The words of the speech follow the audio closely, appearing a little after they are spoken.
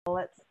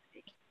let's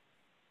see.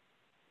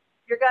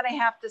 You're going to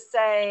have to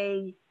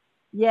say,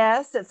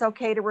 yes, it's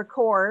okay to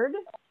record,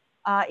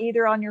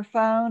 either on your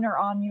phone or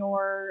on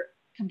your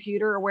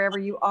computer or wherever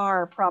you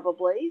are,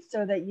 probably,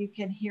 so that you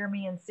can hear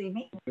me and see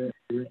me,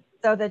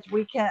 so that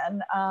we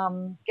can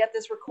get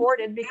this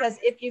recorded. Because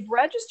if you've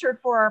registered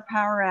for our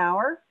Power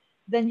Hour,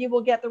 then you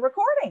will get the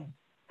recording.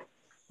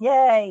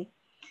 Yay.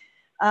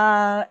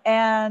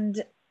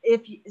 And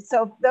if you,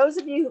 so those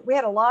of you, we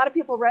had a lot of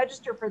people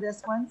register for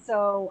this one,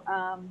 so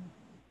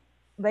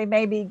they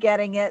may be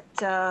getting it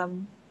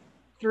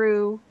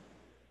through,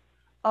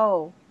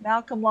 oh,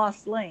 Malcolm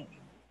lost link.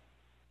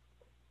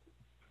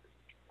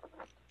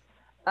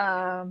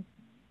 Oh,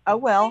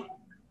 well.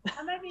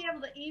 I might be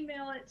able to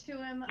email it to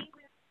him.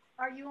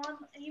 Are you on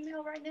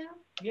email right now?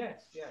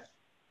 Yes, yes.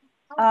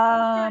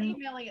 I'll start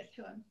emailing it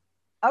to him.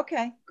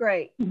 Okay,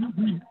 great.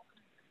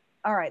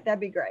 All right, that'd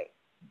be great.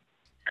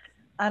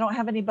 I don't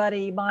have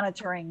anybody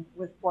monitoring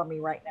for me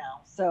right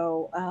now.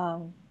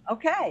 So,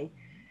 okay.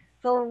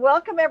 So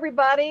welcome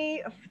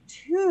everybody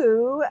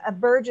to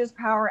Burgess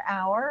Power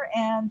Hour.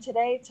 And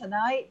today,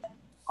 tonight,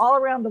 all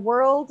around the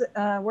world,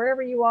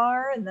 wherever you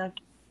are in the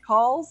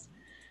calls,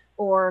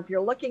 or if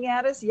you're looking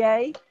at us,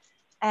 yay.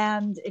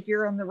 And if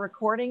you're in the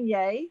recording,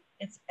 yay.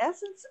 It's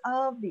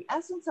the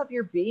essence of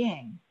your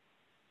being.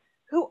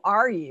 Who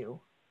are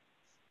you?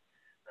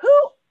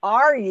 Who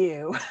are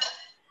you?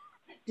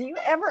 Do you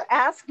ever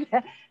ask,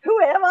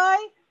 who am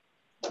I?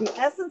 The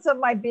essence of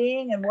my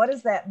being, and what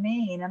does that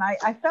mean? And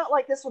I felt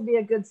like this would be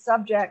a good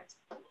subject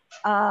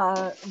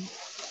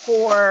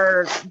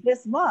for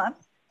this month.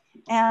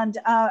 And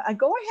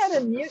go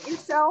ahead and mute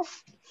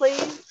yourself,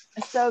 please,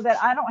 so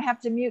that I don't have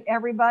to mute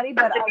everybody,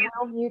 but I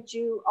will mute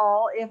you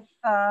all if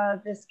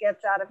this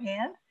gets out of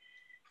hand.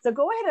 So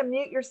go ahead and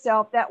mute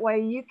yourself. That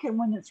way you can,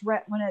 when it's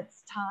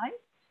time,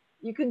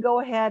 you can go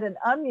ahead and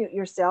unmute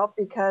yourself,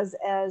 because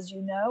as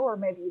you know, or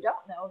maybe you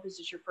don't know, if this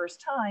is your first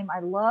time, I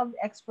love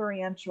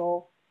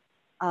experiential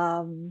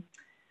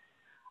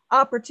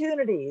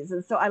opportunities.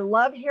 And so I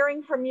love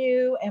hearing from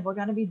you, and we're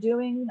going to be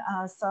doing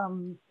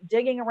some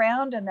digging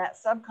around in that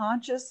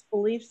subconscious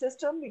belief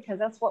system, because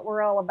that's what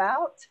we're all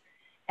about.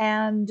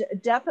 And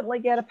definitely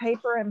get a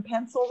paper and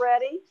pencil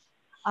ready,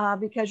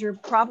 because you're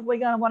probably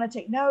going to want to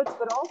take notes,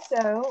 but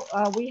also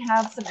we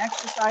have some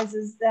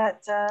exercises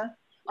that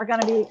are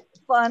going to be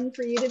fun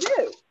for you to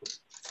do.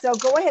 So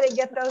go ahead and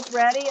get those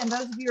ready. And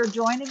those of you who are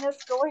joining us,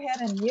 go ahead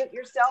and mute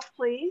yourself,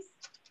 please.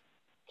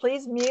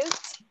 Please mute,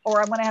 or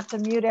I'm going to have to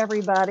mute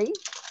everybody.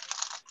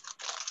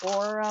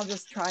 Or I'll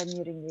just try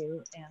muting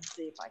you and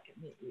see if I can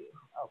mute you.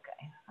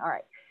 Okay. All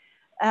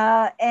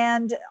right.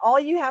 And all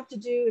you have to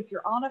do, if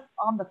you're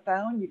on the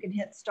phone, you can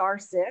hit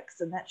 *6,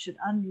 and that should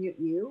unmute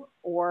you.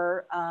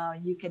 Or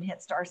you can hit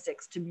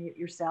 *6 to mute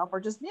yourself,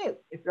 or just mute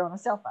if you're on a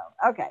cell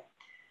phone. Okay.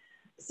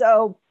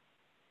 So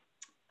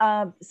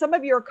some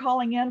of you are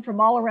calling in from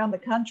all around the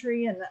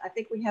country, and I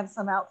think we have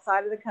some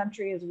outside of the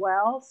country as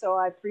well. So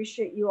I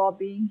appreciate you all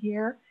being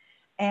here.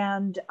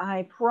 And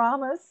I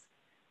promise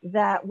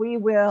that we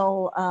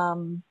will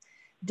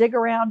dig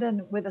around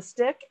with a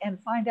stick and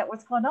find out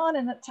what's going on.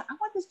 And I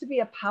want this to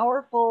be a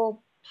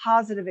powerful,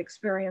 positive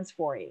experience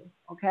for you.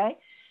 Okay.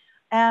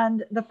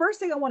 And the first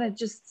thing I want to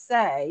just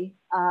say,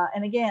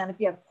 and again, if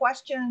you have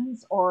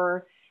questions,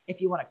 or if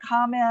you want to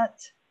comment,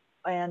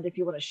 and if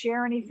you want to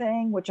share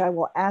anything, which I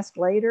will ask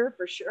later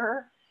for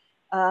sure,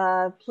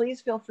 please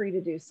feel free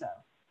to do so.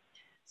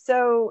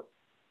 So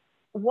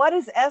what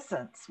is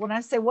essence? When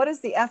I say, what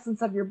is the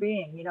essence of your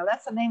being? You know,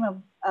 that's the name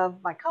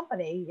of my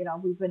company. You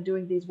know, we've been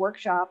doing these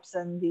workshops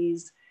and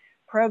these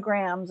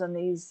programs and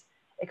these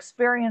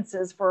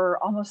experiences for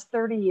almost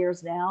 30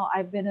 years now.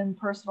 I've been in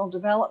personal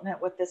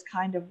development with this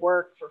kind of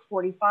work for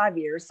 45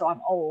 years, so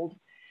I'm old.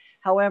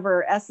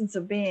 However, Essence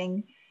of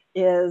Being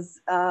is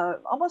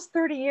almost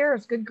 30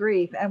 years, good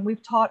grief. And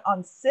we've taught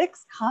on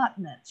 6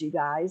 continents, you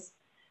guys.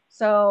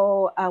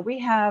 So we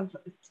have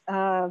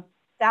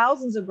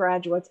thousands of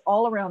graduates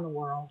all around the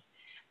world.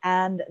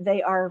 And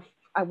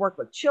I work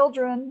with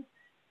children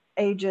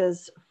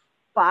ages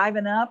 5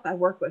 and up. I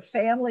work with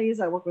families.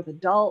 I work with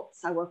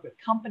adults. I work with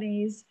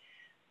companies,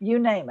 you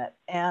name it.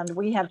 And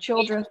we have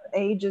children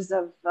ages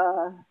of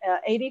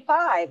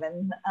 85.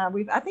 And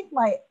I think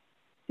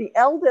the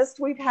eldest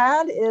we've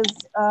had is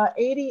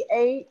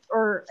 88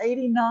 or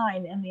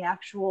 89 in the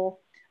actual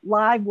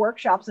live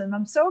workshops. And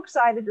I'm so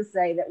excited to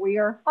say that we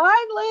are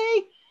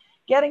finally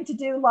getting to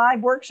do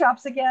live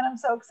workshops again. I'm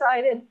so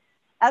excited.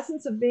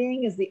 Essence of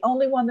Being is the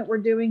only one that we're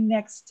doing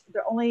next.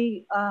 The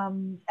only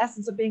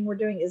Essence of Being we're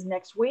doing is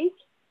next week.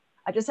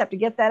 I just have to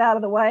get that out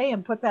of the way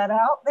and put that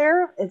out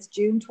there. It's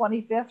June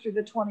 25th through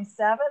the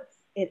 27th.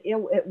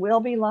 It will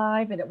be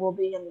live, and it will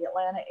be in the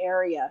Atlanta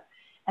area.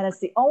 And it's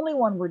the only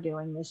one we're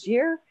doing this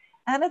year.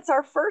 And it's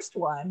our first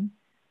one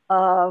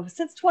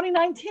since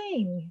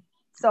 2019.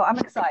 So I'm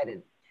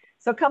excited.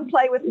 So come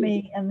play with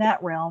me in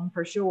that realm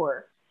for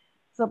sure.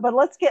 So, but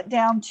let's get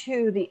down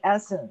to the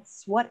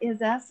essence. What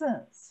is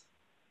essence?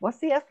 What's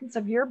the essence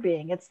of your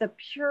being? It's the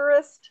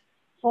purest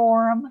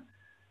form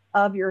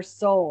of your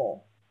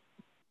soul.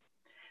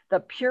 the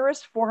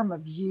purest form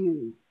of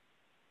you.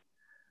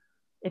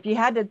 If you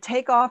had to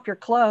take off your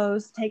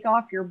clothes, take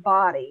off your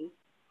body,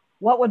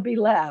 what would be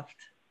left?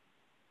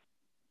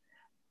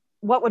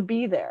 What would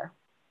be there?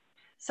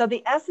 So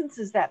the essence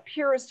is that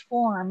purest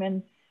form.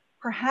 And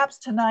perhaps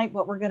tonight,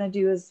 what we're going to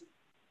do is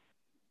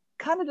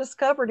kind of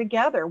discover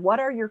together, what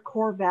are your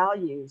core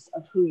values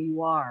of who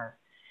you are?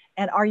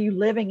 And are you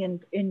living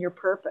in your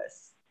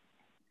purpose?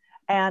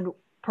 And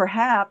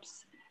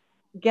perhaps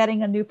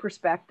getting a new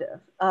perspective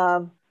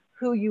of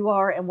who you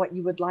are and what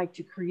you would like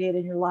to create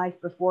in your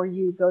life before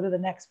you go to the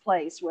next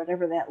place,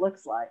 whatever that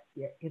looks like,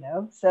 you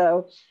know?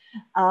 So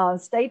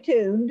stay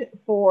tuned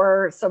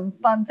for some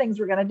fun things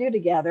we're going to do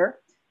together.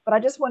 But I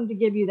just wanted to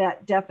give you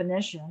that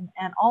definition,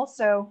 and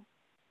also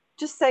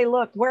just say,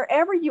 look,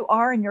 wherever you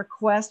are in your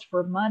quest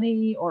for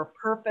money or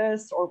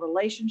purpose or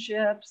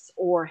relationships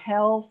or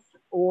health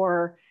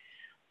or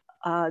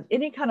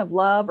any kind of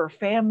love or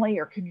family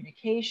or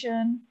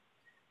communication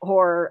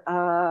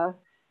or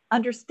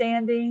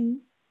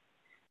understanding,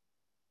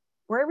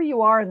 wherever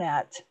you are in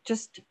that,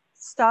 just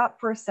stop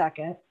for a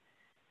second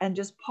and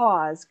just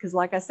pause. Because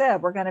like I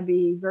said, we're going to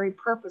be very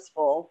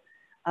purposeful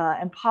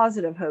and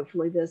positive,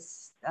 hopefully,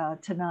 this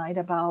tonight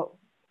about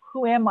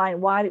who am I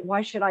and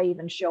why should I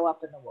even show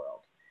up in the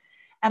world?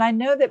 And I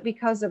know that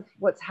because of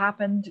what's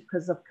happened,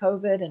 because of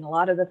COVID and a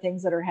lot of the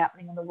things that are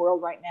happening in the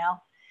world right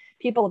now,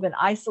 people have been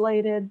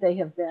isolated. They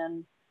have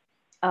been,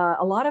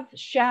 a lot of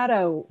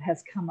shadow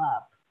has come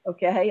up,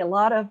 okay? A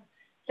lot of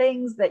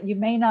things that you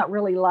may not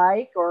really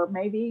like, or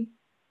maybe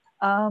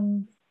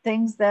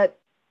things that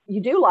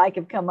you do like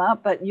have come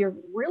up, but you're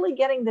really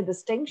getting the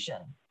distinction,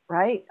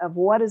 right, of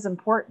what is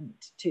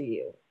important to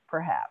you,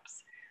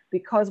 perhaps,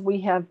 because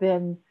we have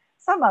been,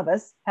 some of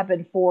us have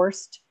been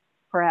forced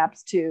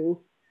perhaps to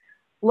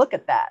look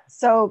at that.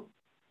 So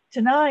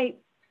tonight,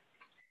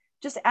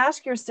 just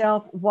ask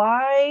yourself,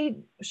 why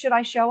should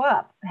I show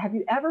up? Have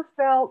you ever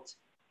felt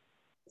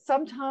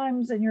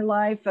sometimes in your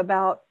life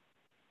about,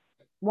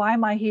 why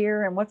am I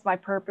here and what's my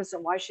purpose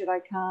and why should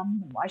I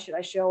come and why should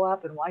I show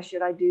up and why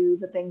should I do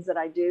the things that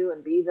I do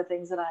and be the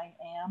things that I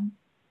am?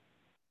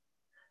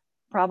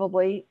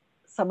 Probably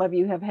some of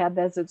you have had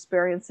those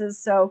experiences.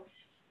 So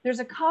there's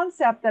a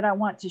concept that I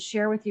want to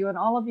share with you, and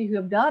all of you who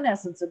have done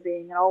Essence of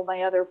Being and all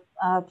my other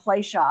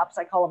play shops.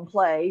 I call them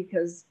play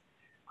because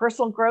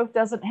personal growth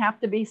doesn't have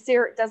to be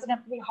serious. It doesn't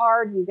have to be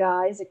hard, you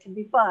guys. It can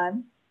be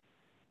fun.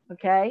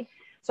 Okay.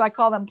 So I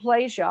call them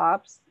play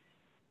shops.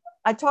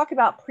 I talk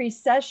about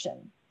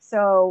precession.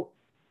 So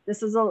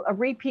this is a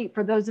repeat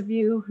for those of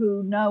you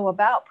who know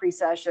about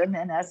precession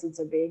and Essence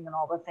of Being and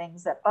all the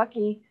things that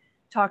Bucky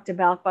talked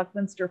about,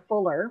 Buckminster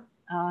Fuller.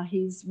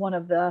 He's one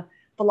of the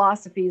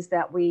philosophies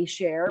that we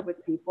share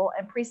with people.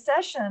 And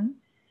precession,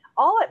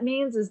 all it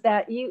means is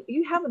that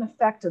you have an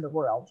effect of the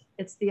world.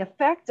 It's the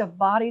effect of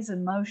bodies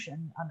in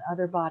motion on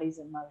other bodies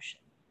in motion.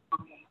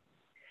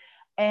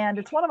 And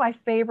it's one of my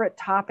favorite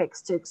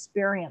topics to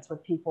experience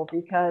with people,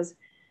 because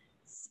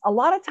a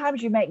lot of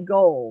times you make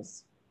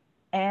goals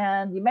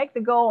and you make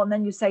the goal and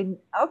then you say,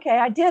 okay,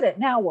 I did it.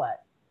 Now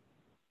what?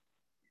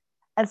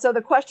 And so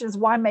the question is,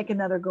 why make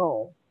another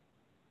goal?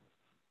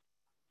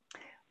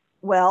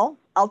 Well,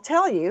 I'll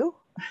tell you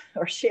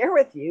or share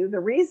with you the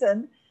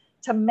reason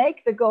to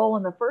make the goal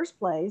in the first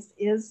place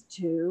is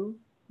to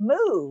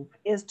move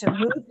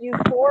you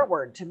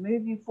forward, to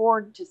move you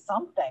forward to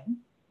something.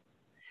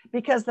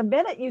 Because the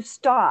minute you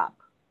stop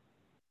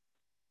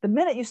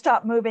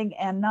moving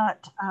and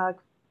not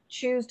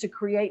choose to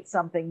create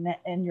something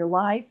in your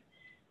life,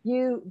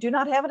 you do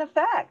not have an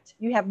effect.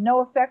 You have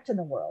no effect in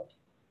the world.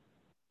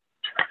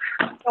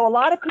 So a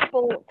lot of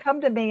people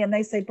come to me and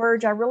they say,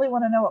 Burge, I really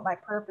want to know what my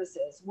purpose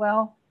is.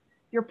 Well,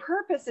 your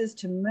purpose is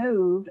to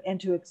move and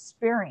to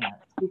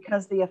experience,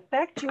 because the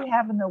effect you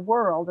have in the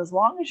world, as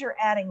long as you're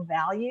adding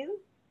value,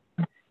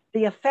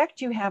 the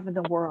effect you have in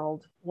the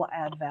world will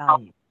add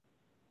value.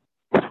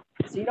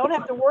 So you don't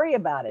have to worry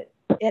about it.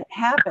 It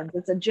happens.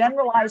 It's a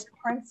generalized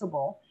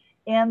principle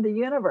in the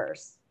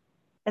universe.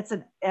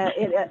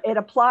 It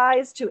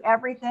applies to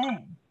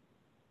everything.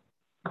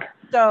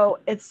 So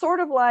it's sort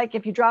of like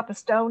if you drop a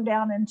stone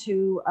down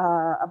into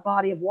a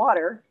body of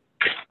water,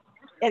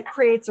 it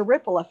creates a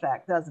ripple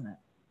effect, doesn't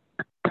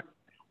it?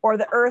 Or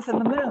the earth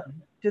and the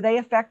moon, do they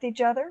affect each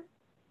other?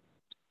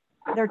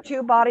 They're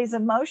two bodies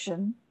in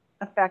motion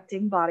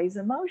affecting bodies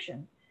in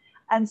motion.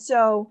 And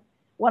so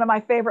one of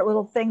my favorite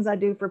little things I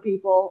do for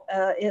people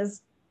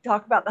is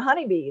talk about the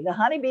honeybee. The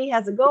honeybee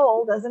has a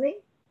goal, doesn't he?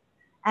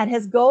 And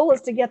his goal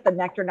is to get the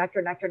nectar.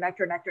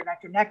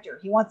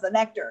 He wants the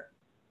nectar.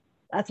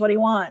 That's what he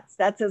wants.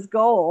 That's his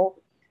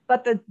goal.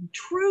 But the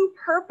true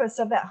purpose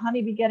of that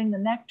honeybee getting the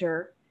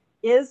nectar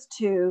is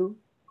to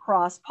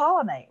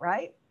cross-pollinate,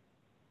 right?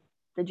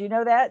 Did you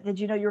know that? Did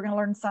you know you were going to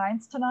learn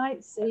science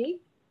tonight? See,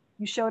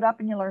 you showed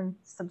up and you learned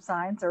some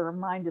science or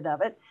reminded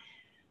of it.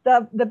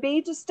 The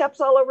bee just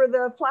steps all over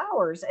the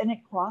flowers and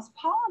it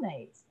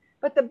cross-pollinates.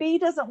 But the bee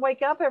doesn't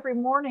wake up every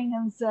morning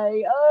and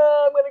say,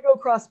 oh, I'm going to go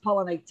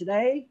cross-pollinate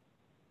today.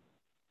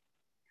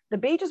 The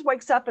bee just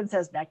wakes up and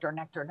says, nectar,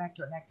 nectar,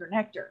 nectar, nectar,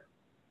 nectar.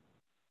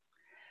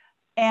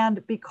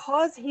 And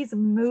because he's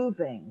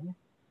moving,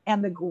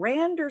 and the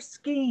grander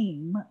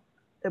scheme,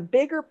 the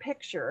bigger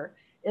picture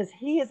is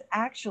he is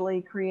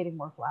actually creating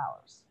more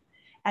flowers.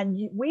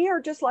 And we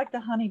are just like the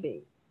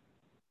honeybee.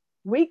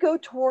 We go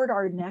toward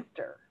our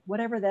nectar,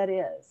 whatever that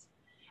is,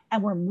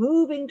 and we're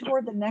moving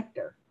toward the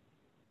nectar.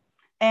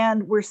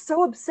 And we're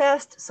so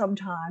obsessed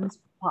sometimes,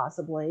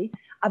 possibly,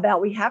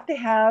 about we have to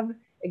have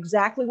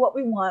exactly what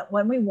we want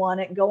when we want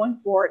it, going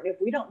for it. And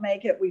if we don't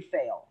make it, we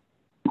fail.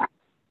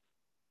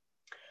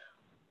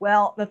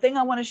 Well, the thing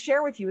I want to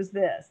share with you is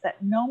this,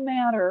 that no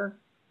matter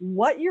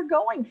what you're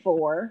going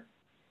for,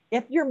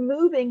 if you're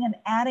moving and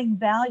adding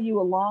value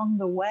along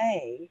the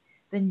way,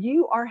 then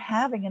you are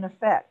having an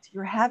effect.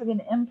 You're having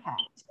an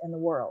impact in the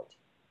world.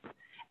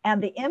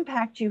 And the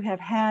impact you have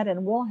had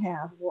and will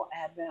have will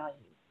add value.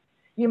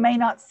 You may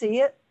not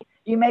see it.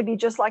 You may be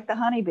just like the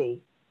honeybee,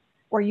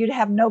 where you'd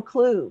have no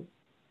clue.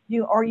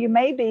 Or you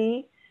may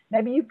be,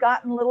 maybe you've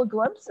gotten little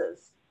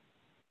glimpses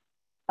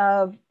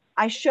of,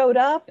 I showed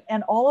up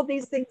and all of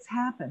these things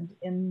happened.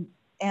 And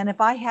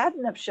if I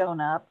hadn't have shown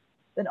up,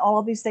 then all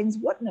of these things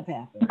wouldn't have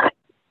happened.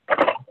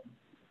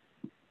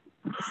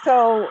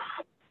 So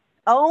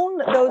own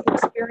those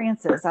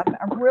experiences.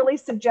 I'm really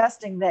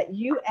suggesting that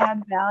you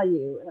add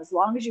value. And as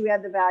long as you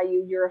add the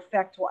value, your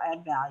effect will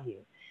add value.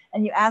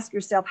 And you ask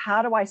yourself,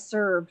 how do I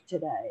serve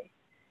today?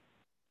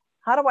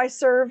 How do I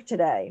serve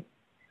today?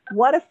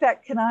 What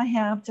effect can I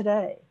have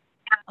today?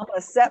 I'm going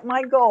to set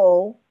my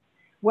goal,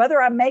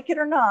 whether I make it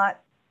or not,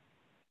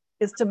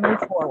 is to move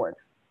forward.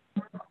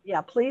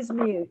 Yeah, please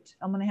mute.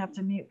 I'm going to have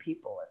to mute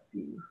people if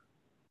you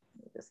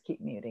just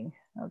keep muting.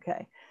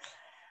 Okay.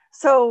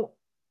 So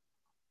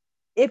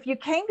if you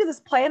came to this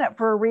planet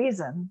for a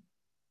reason,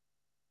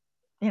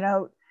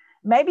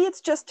 maybe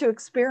it's just to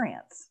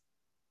experience.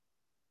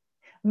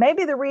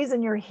 Maybe the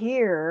reason you're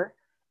here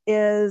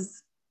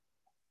is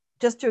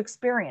just to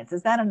experience.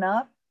 Is that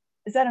enough?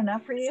 Is that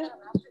enough for you?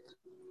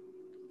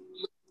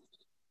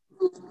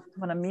 I'm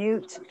going to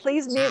mute.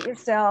 Please mute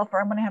yourself, or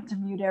I'm going to have to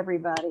mute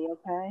everybody,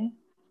 okay?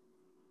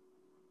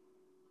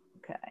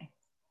 Okay.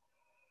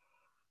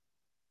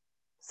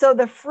 So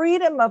the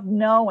freedom of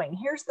knowing,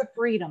 here's the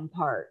freedom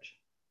part.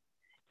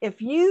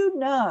 If you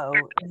know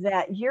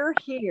that you're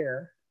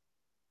here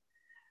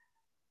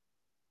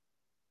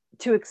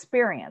to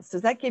experience,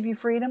 does that give you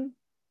freedom?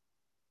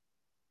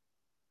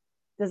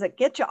 Does it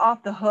get you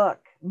off the hook?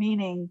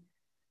 Meaning,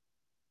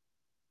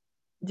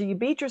 do you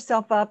beat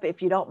yourself up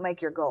if you don't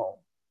make your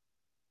goal?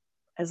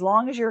 As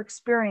long as you're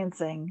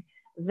experiencing,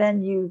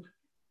 then you've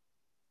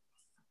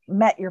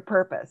met your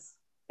purpose.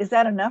 Is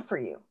that enough for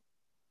you?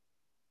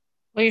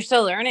 Well, you're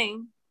still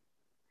learning.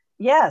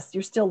 Yes,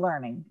 you're still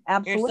learning.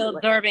 Absolutely. You're still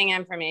absorbing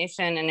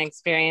information and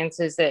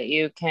experiences that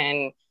you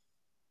can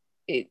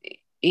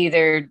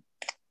either,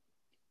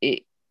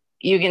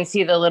 you can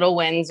see the little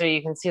wins or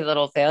you can see the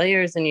little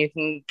failures, and you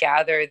can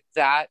gather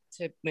that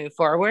to move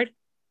forward.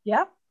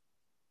 Yeah,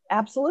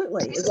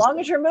 absolutely. As long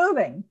as you're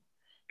moving.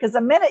 Because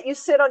the minute you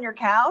sit on your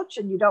couch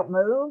and you don't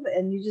move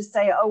and you just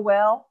say, oh,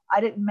 well, I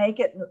didn't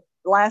make it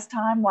last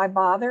time, why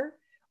bother?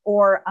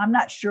 Or I'm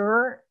not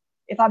sure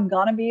if I'm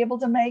going to be able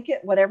to make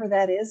it, whatever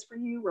that is for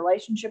you,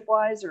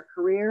 relationship-wise or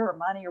career or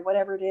money or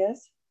whatever it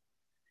is.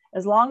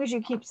 As long as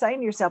you keep saying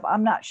to yourself,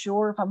 I'm not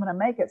sure if I'm going to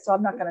make it, so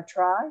I'm not going to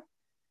try,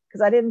 because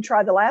I didn't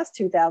try the last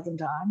 2,000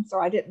 times,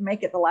 or I didn't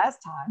make it the last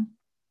time.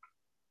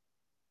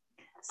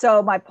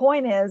 So my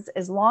point is,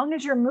 as long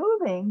as you're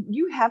moving,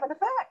 you have an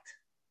effect.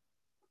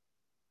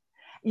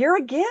 You're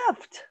a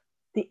gift,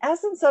 the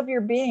essence of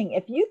your being.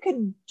 If you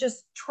could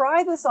just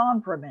try this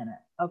on for a minute,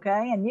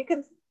 okay? And you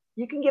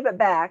can give it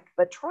back,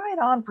 but try it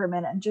on for a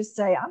minute and just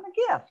say, I'm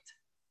a gift.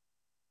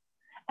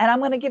 And I'm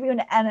going to give you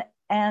an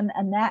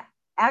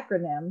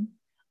acronym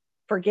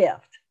for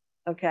gift,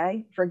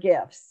 okay? For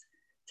gifts.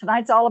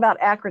 Tonight's all about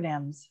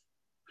acronyms.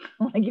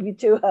 I'm going to give you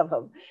 2 of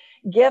them.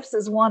 Gifts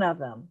is one of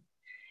them.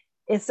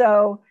 And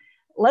so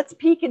let's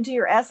peek into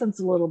your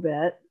essence a little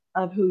bit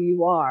of who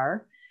you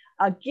are.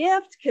 A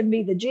gift can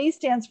be, the G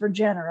stands for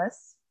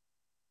generous.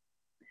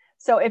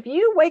 So if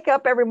you wake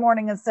up every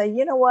morning and say,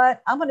 you know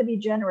what, I'm going to be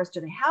generous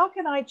today. How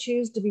can I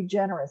choose to be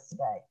generous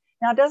today?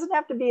 Now, it doesn't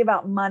have to be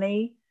about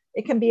money.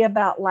 It can be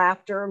about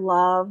laughter,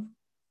 love,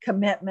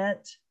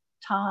 commitment,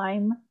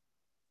 time.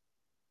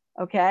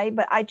 Okay,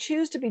 but I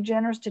choose to be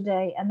generous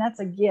today, and that's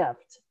a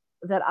gift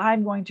that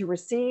I'm going to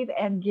receive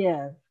and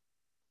give.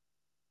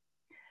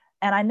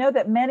 And I know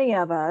that many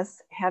of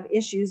us have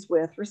issues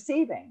with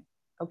receiving.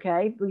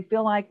 Okay, we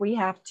feel like we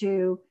have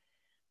to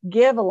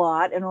give a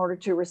lot in order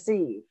to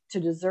receive, to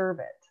deserve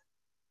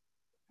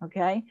it.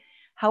 Okay,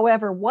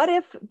 however, what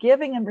if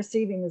giving and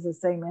receiving is the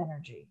same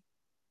energy?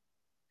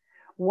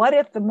 What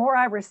if the more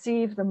I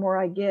receive, the more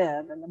I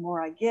give, and the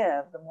more I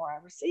give, the more I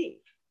receive?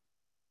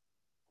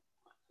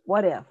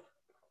 What if?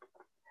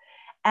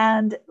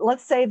 And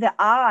let's say the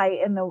I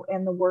in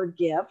the word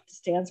gift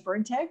stands for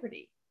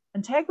integrity.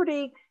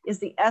 Integrity is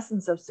the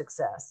essence of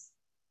success.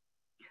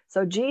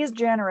 So G is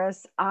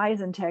generous, I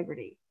is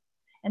integrity.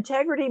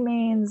 Integrity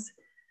means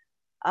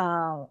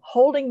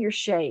holding your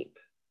shape,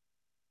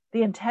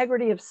 the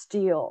integrity of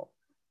steel.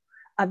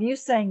 of you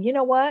saying, you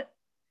know what?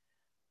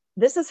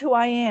 This is who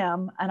I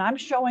am, and I'm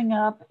showing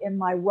up in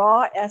my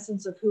raw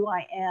essence of who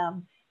I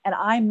am, and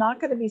I'm not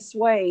going to be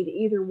swayed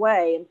either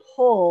way and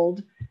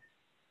pulled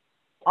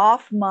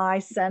off my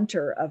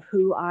center of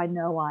who I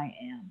know I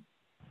am.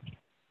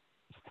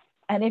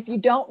 And if you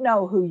don't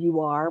know who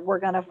you are, we're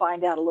going to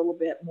find out a little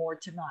bit more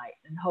tonight,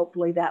 and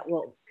hopefully that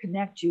will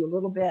connect you a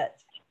little bit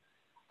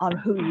on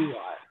who you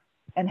are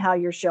and how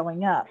you're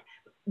showing up.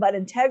 But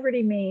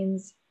integrity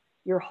means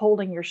you're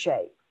holding your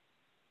shape.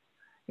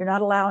 You're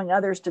not allowing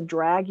others to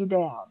drag you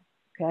down,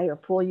 okay, or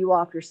pull you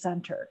off your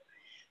center.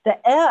 The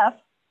F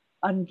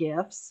on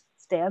gifts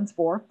stands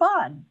for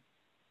fun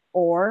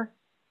or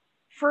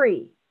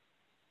free.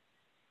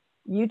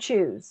 You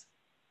choose.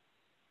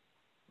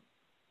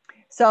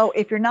 So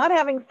if you're not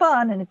having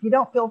fun and if you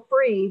don't feel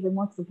free, then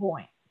what's the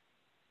point?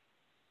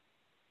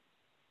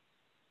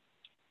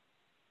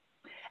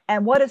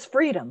 And what is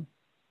freedom?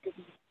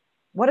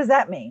 What does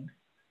that mean?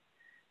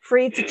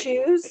 Free to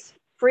choose,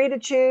 free to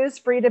choose,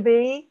 free to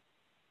be,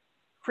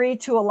 free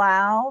to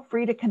allow,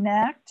 free to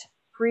connect,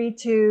 free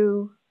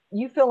to,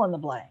 you fill in the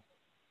blank.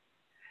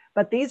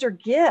 But these are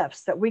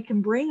gifts that we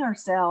can bring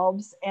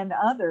ourselves and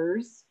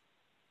others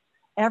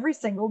every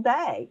single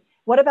day.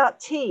 What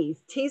about T?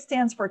 T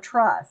stands for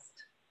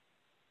trust.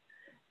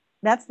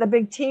 That's the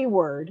big T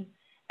word.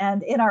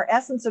 And in our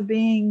essence of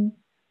being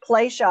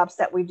play shops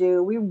that we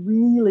do, we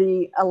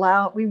really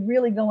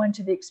go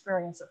into the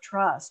experience of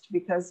trust,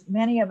 because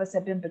many of us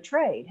have been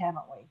betrayed,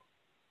 haven't we?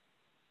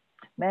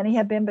 Many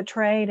have been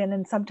betrayed, and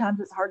then sometimes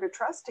it's hard to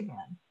trust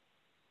again.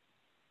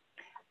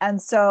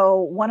 And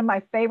so one of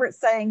my favorite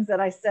sayings that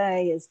I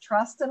say is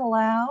trust and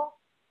allow,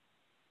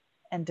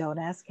 and don't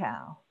ask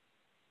how.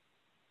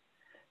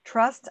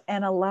 Trust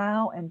and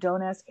allow, and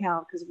don't ask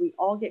how, because we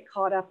all get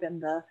caught up in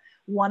the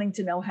wanting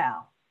to know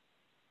how.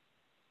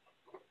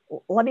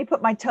 Let me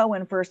put my toe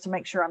in first to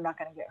make sure I'm not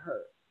going to get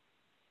hurt,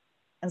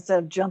 instead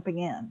of jumping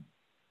in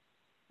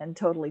and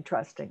totally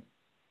trusting.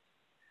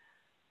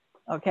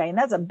 Okay, and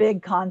that's a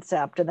big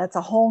concept, and that's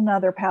a whole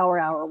nother power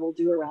hour we'll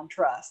do around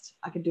trust.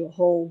 I could do a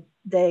whole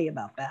day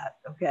about that,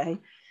 okay?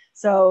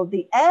 So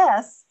the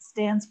S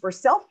stands for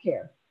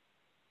self-care.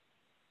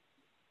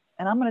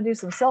 And I'm going to do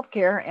some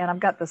self-care, and I've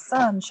got the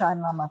sun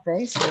shining on my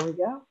face. There we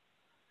go.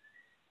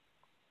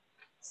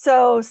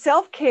 So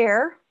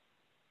self-care,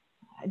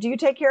 do you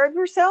take care of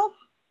yourself,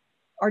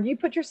 or do you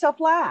put yourself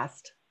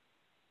last?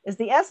 Is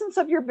the essence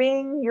of your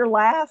being your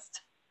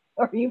last,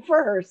 or you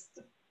first?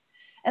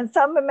 And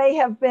some may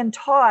have been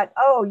taught,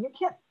 oh, you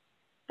can't,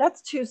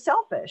 that's too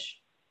selfish.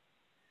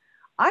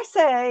 I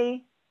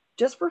say,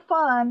 just for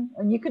fun,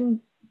 and you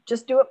can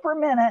just do it for a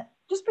minute,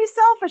 just be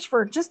selfish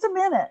for just a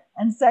minute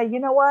and say, you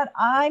know what,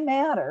 I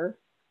matter,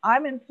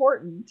 I'm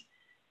important,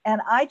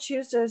 and I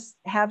choose to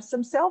have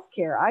some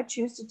self-care. I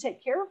choose to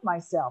take care of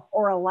myself,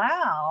 or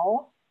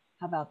allow,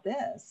 how about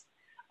this?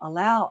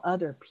 Allow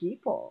other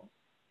people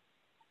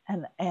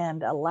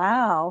and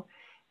allow,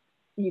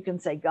 you can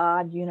say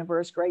God,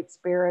 universe, great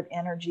spirit,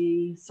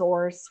 energy,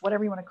 source,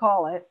 whatever you want to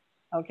call it.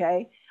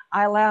 Okay.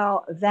 I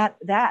allow that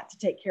to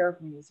take care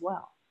of me as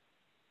well,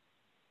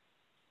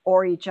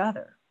 or each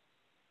other.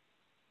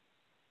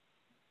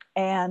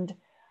 And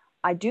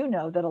I do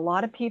know that a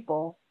lot of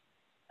people,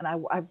 and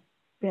I've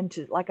been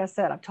to, like I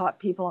said, I've taught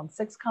people on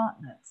 6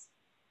 continents.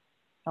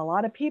 A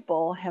lot of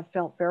people have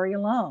felt very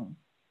alone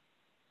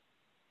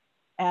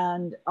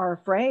and are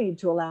afraid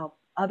to allow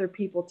other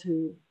people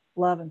to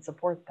love and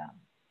support them.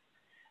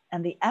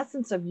 And the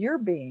essence of your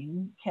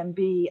being can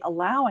be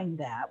allowing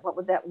that. What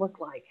would that look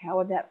like? How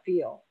would that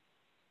feel?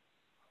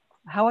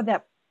 How would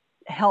that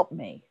help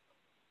me?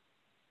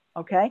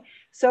 Okay,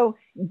 so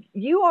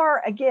you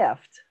are a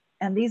gift,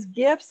 and these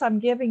gifts I'm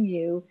giving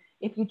you,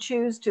 if you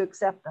choose to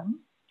accept them,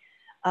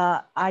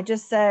 I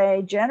just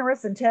say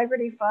generous,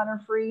 integrity, fun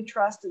or free,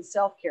 trust, and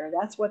self-care.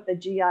 That's what the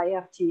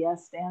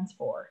GIFTS stands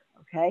for.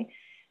 Okay,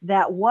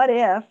 that what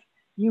if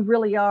you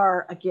really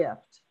are a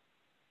gift?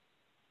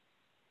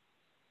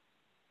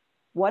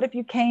 What if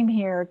you came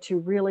here to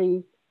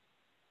really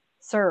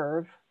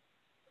serve,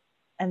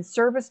 and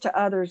service to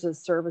others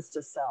is service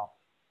to self?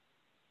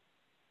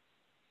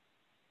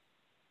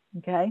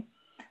 Okay,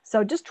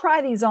 so just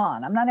try these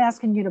on. I'm not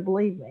asking you to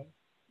believe me.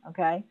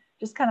 Okay,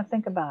 just kind of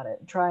think about it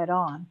and try it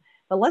on.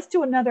 But let's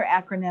do another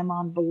acronym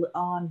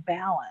on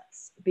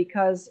balance,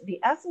 because the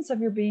essence of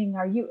your being,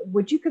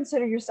 would you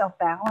consider yourself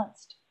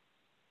balanced?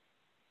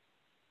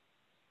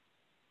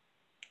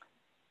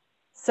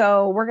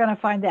 So we're going to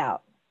find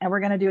out, and we're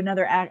going to do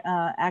another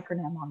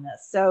acronym on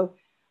this. So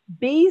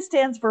B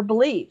stands for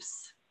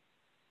beliefs.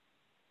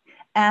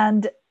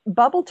 And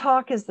bubble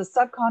talk is the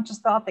subconscious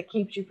thought that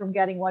keeps you from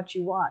getting what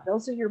you want.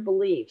 Those are your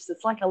beliefs.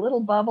 It's like a little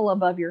bubble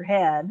above your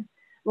head,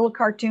 little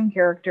cartoon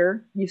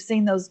character. You've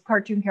seen those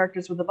cartoon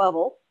characters with a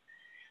bubble.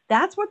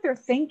 That's what they're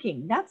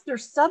thinking. That's their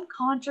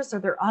subconscious or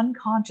their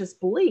unconscious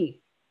belief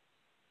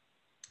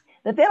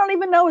that they don't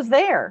even know is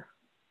there.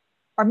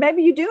 Or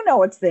maybe you do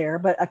know it's there,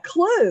 but a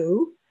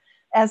clue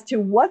as to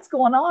what's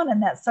going on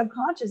in that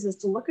subconscious is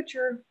to look at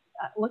your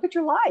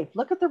life.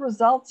 Look at the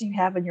results you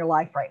have in your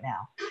life right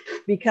now.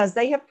 because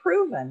they have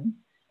proven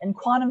in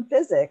quantum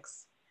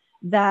physics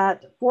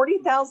that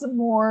 40,000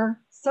 more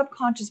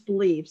subconscious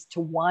beliefs to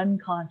one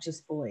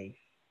conscious belief.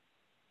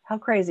 How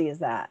crazy is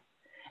that?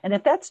 And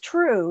if that's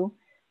true,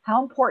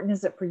 how important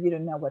is it for you to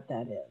know what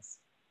that is?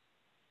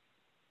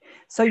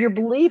 So your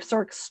beliefs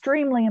are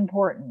extremely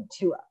important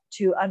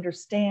to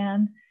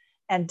understand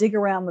and dig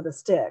around with a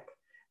stick,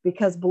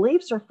 because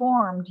beliefs are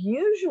formed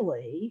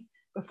usually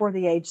before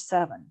the age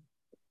 7.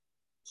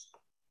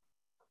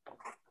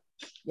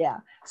 Yeah.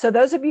 So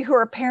those of you who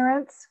are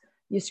parents,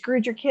 you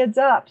screwed your kids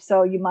up.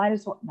 So you might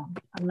as well,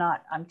 no,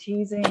 I'm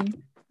teasing,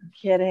 I'm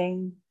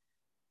kidding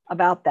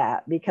about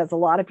that, because a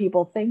lot of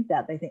people think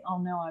that. They think, oh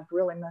no, I've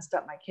really messed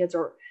up my kids,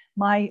 or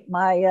my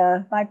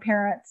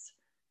parents,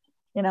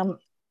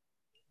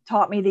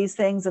 taught me these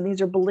things, and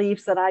these are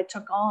beliefs that I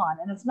took on.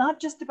 And it's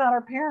not just about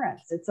our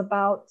parents. It's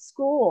about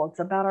school. It's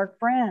about our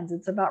friends.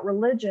 It's about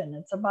religion.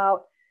 It's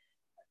about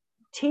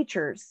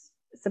teachers.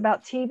 It's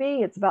about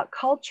TV. It's about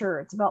culture.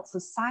 It's about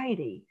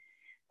society.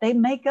 They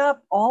make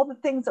up all the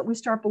things that we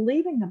start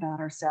believing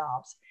about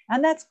ourselves.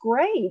 And that's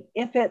great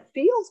if it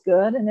feels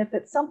good and if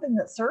it's something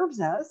that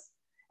serves us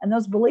and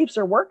those beliefs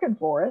are working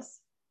for us.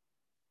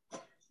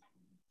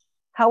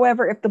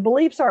 However, if the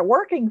beliefs aren't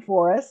working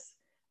for us,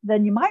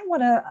 then you might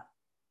want to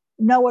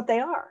know what they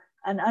are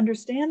and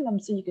understand them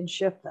so you can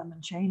shift them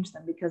and change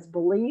them, because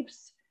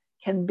beliefs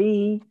can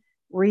be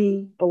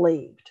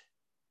re-believed.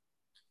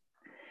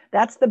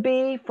 That's the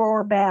B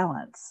for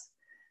balance.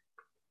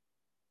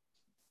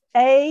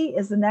 A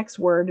is the next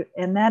word,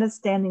 and that is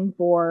standing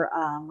for,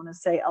 I'm going to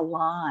say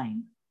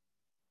align.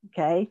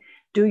 Okay.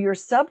 Do your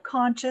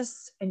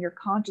subconscious and your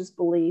conscious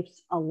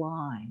beliefs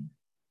align?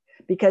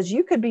 Because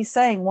you could be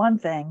saying one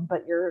thing,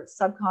 but your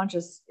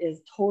subconscious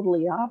is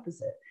totally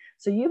opposite.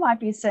 So you might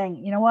be saying,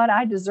 you know what,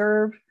 I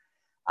deserve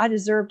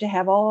to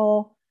have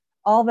all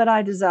that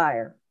I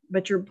desire.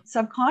 But your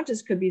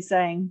subconscious could be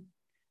saying,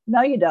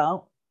 no, you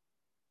don't.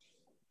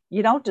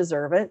 You don't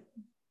deserve it.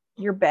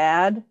 You're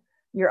bad.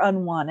 You're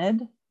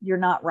unwanted. You're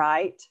not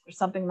right. There's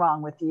something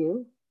wrong with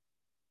you.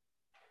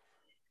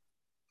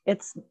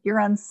 You're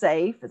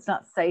unsafe. It's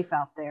not safe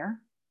out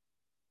there.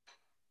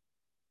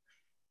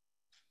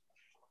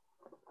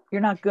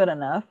 You're not good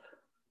enough.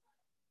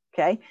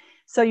 Okay.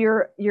 So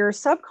your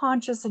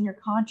subconscious and your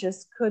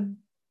conscious could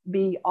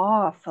be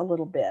off a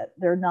little bit.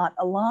 They're not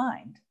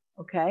aligned.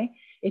 Okay.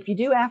 If you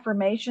do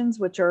affirmations,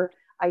 which are,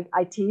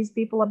 I tease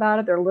people about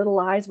it, they're little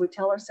lies we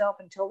tell ourselves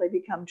until they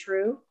become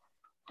true.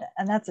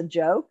 And that's a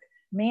joke,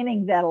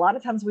 meaning that a lot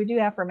of times we do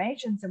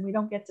affirmations and we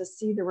don't get to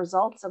see the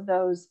results of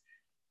those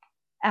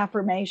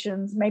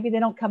affirmations. Maybe they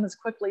don't come as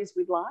quickly as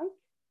we'd like.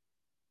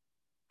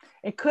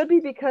 It could be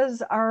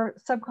because our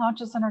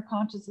subconscious and our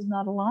conscious is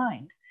not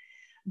aligned.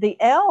 The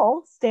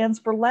L stands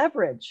for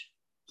leverage.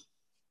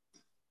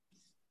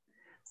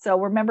 So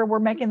remember, we're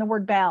making the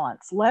word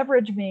balance.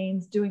 Leverage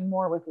means doing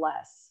more with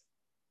less.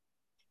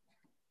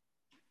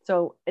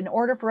 So in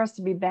order for us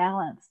to be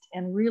balanced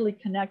and really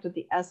connect with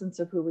the essence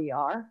of who we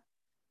are,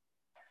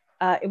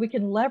 we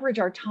can leverage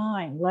our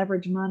time,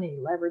 leverage money,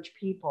 leverage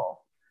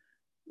people,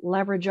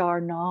 leverage our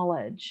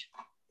knowledge.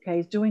 Okay,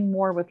 it's doing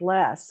more with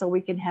less so we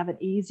can have it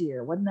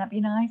easier. Wouldn't that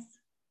be nice?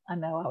 I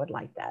know I would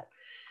like that.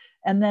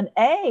 And then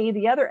A,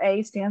 the other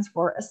A stands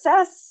for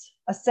assess,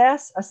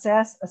 assess,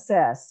 assess,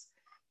 assess.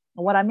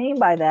 And what I mean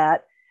by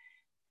that,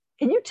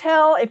 can you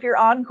tell if you're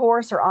on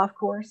course or off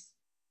course?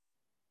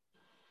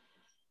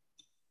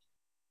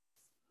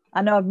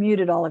 I know I've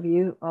muted all of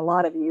you, a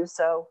lot of you,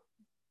 so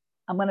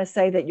I'm going to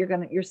say that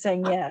you're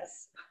saying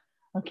yes,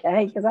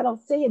 okay? Because I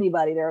don't see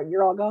anybody there.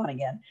 You're all gone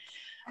again.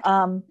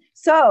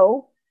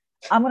 So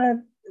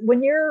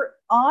when you're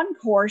on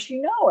course,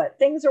 you know it.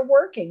 Things are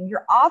working.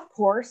 You're off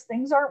course.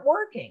 Things aren't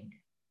working.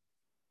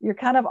 You're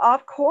kind of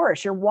off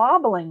course. You're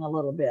wobbling a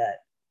little bit.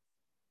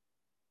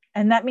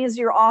 And that means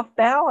you're off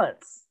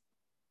balance.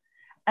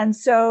 And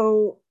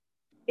so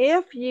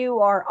if you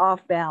are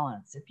off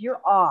balance, if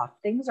you're off,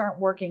 things aren't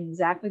working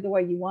exactly the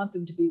way you want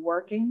them to be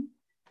working,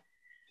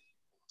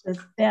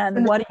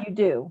 then what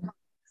do?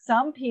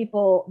 Some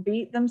people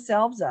beat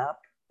themselves up.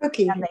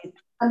 Okay. I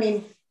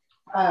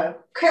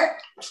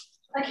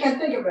can't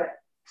think of it.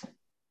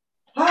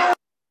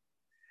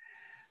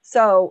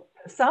 So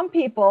some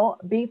people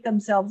beat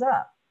themselves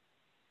up.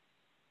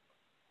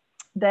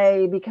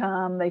 They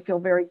feel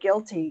very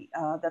guilty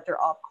that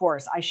they're off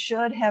course. I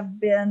should have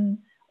been,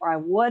 or I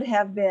would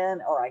have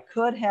been, or I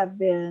could have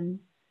been.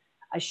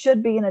 I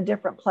should be in a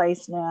different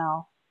place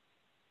now.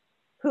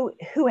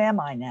 Who am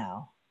I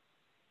now?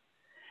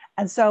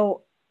 And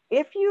so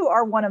if you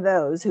are one of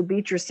those who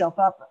beat yourself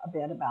up a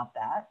bit about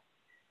that,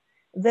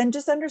 then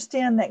just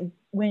understand that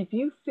if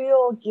you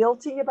feel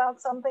guilty about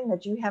something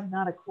that you have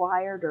not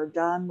acquired or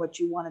done what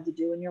you wanted to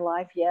do in your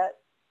life yet,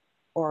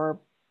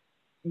 or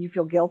you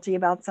feel guilty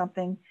about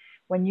something,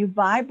 when you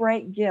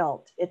vibrate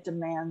guilt, it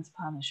demands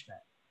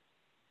punishment.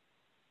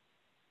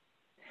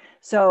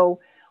 So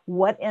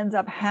what ends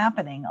up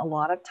happening a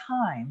lot of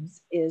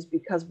times is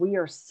because we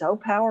are so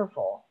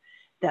powerful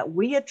that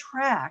we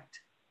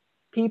attract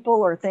people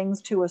or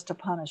things to us to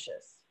punish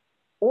us,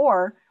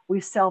 or we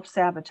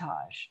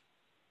self-sabotage.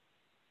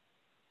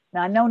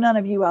 Now, I know none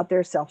of you out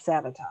there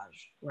self-sabotage,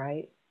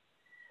 right?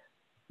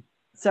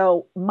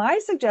 So my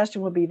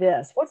suggestion would be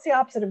this. What's the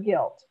opposite of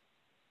guilt?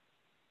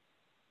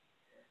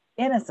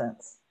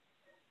 Innocence.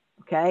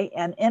 Okay.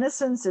 And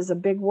innocence is a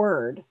big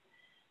word.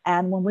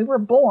 And when we were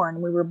born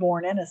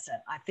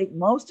innocent. I think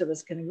most of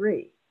us can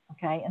agree.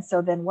 Okay. And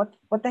so then what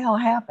the hell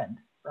happened,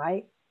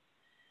 right?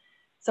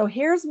 So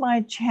here's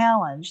my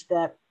challenge,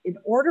 that in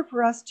order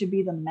for us to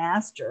be the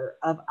master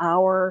of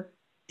our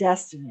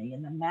destiny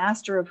and the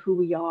master of who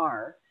we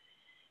are,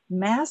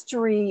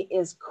 mastery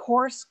is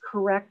course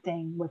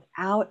correcting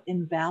without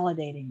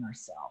invalidating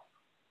ourselves.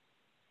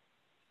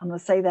 I'm going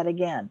to say that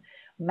again.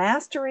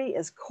 Mastery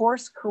is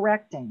course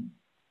correcting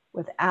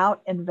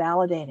without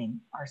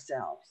invalidating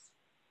ourselves.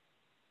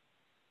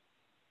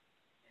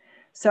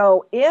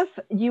 So if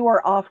you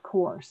are off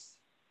course,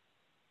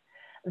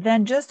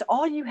 then just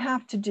all you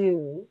have to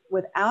do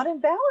without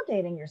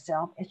invalidating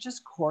yourself is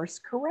just course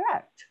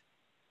correct.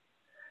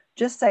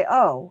 Just say,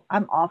 oh,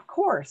 I'm off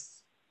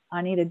course.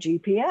 I need a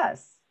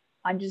GPS.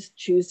 I just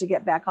choose to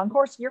get back on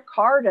course. Your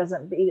car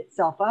doesn't beat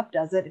itself up,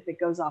 does it, if it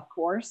goes off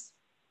course?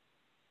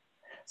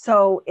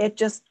 So it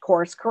just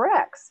course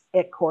corrects.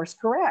 It course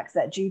corrects.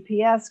 That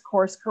GPS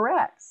course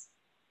corrects.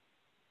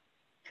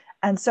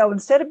 And so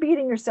instead of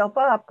beating yourself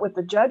up with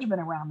the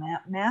judgment around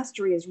that,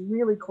 mastery is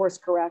really course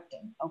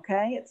correcting,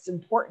 okay? It's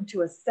important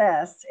to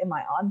assess, am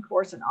I on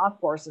course and off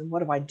course, and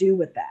what do I do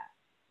with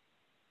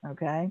that,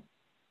 okay?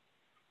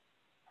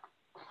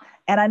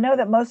 And I know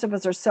that most of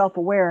us are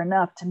self-aware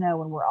enough to know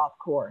when we're off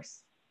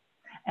course.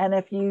 And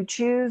if you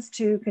choose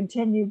to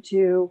continue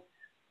to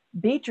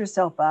beat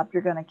yourself up,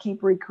 you're going to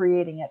keep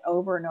recreating it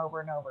over and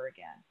over and over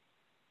again.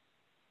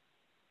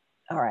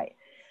 All right.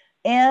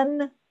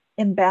 In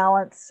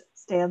balance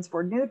stands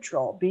for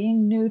neutral,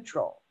 being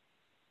neutral.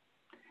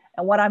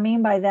 And what I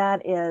mean by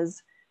that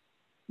is,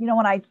 you know,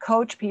 when I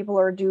coach people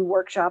or do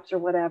workshops or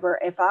whatever,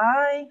 if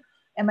I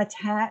am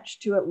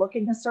attached to it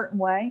looking a certain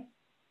way,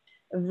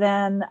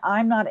 then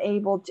I'm not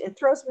able to, it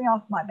throws me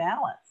off my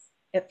balance.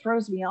 It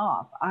throws me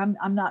off. I'm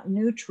not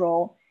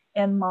neutral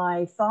in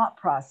my thought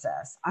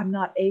process. I'm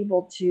not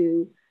able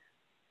to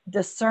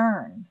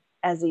discern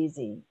as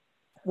easy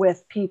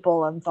with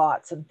people and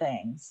thoughts and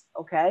things.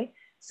 Okay.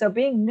 So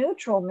being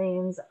neutral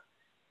means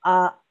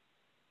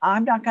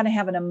I'm not going to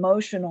have an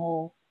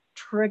emotional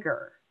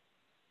trigger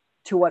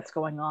to what's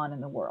going on in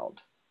the world.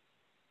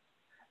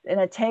 And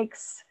it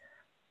takes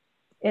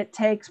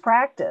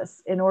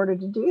practice in order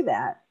to do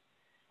that.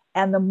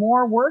 And the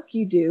more work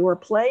you do or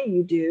play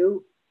you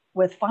do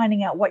with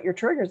finding out what your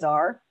triggers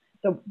are,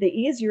 the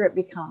easier it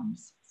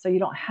becomes. So you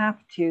don't have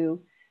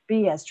to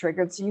be as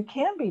triggered, so you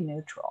can be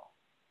neutral.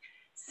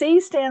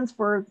 C stands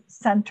for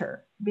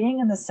center, being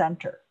in the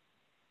center,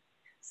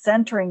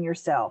 centering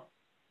yourself.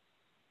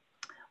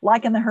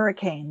 Like in the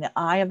hurricane, the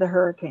eye of the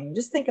hurricane.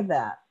 Just think of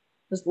that.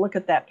 Just look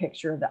at that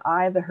picture, the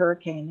eye of the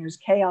hurricane. There's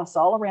chaos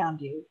all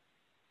around you.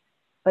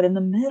 But in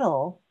the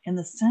middle, in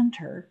the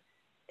center,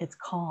 it's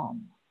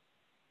calm.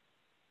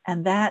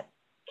 And that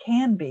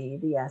can be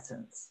the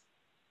essence.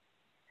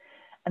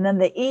 And then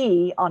the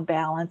E on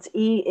balance,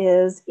 E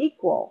is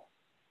equal,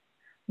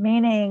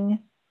 meaning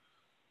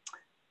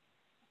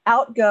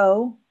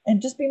outgo,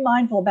 and just be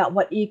mindful about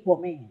what equal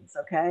means,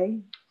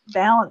 okay?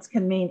 Balance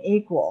can mean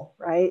equal,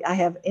 right? I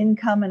have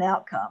income and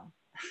outcome.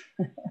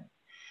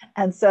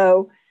 And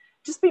so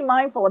just be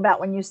mindful about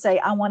when you say,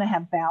 I want to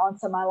have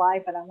balance in my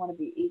life and I want to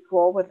be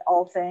equal with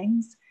all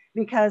things,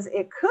 because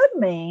it could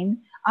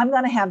mean I'm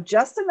going to have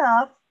just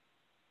enough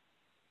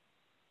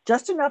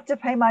to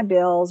pay my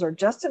bills, or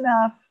just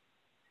enough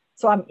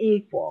so I'm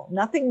equal,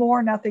 nothing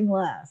more, nothing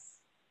less.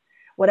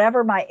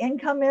 Whatever my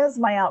income is,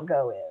 my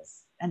outgo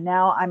is. And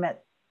now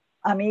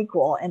I'm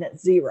equal and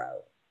it's zero.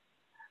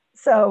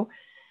 So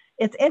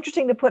it's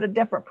interesting to put a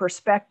different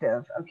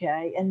perspective,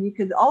 okay? And you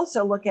could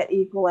also look at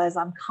equal as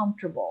I'm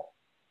comfortable.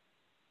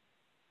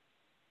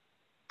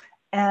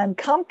 And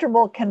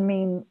comfortable can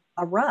mean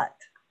a rut.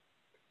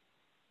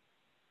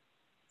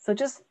 So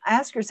just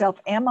ask yourself,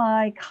 am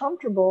I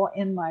comfortable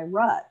in my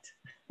rut?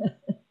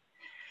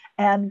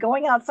 And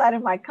going outside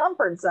of my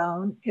comfort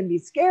zone can be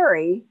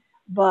scary,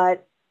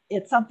 but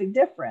it's something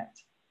different.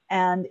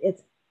 And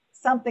it's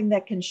something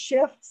that can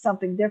shift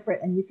something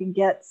different, and you can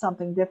get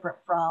something different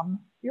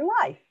from your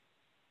life.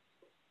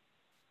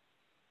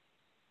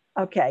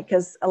 Okay,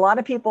 because a lot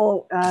of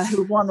people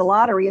who've won the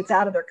lottery, it's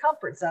out of their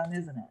comfort zone,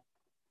 isn't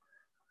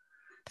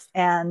it?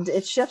 And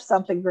it shifts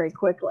something very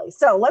quickly.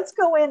 So let's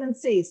go in and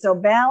see. So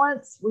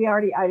balance, I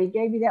already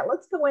gave you that.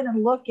 Let's go in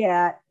and look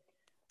at,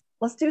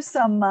 let's do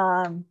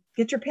some,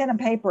 get your pen and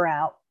paper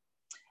out.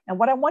 And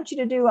what I want you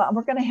to do,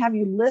 we're going to have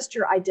you list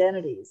your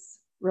identities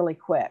really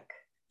quick,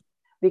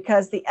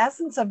 because the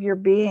essence of your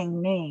being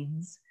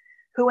means,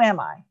 who am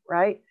I,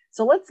 right?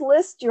 So let's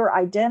list your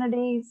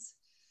identities,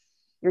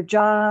 your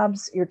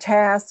jobs, your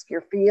tasks,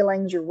 your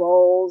feelings, your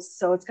roles.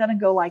 So it's going to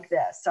go like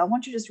this. So I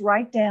want you to just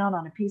write down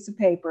on a piece of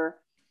paper,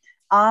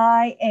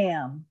 I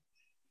am.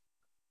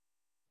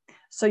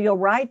 So you'll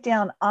write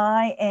down,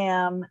 I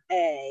am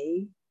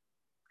a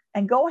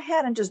and go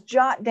ahead and just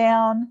jot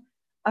down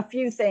a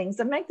few things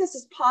and make this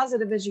as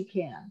positive as you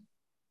can.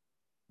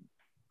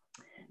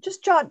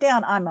 Just jot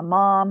down, I'm a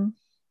mom,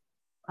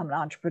 I'm an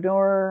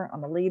entrepreneur,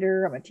 I'm a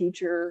leader, I'm a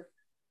teacher.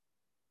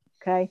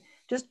 Okay.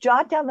 Just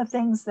jot down the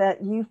things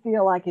that you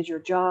feel like is your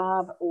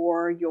job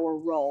or your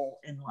role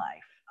in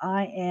life.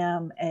 I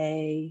am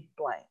a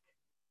blank.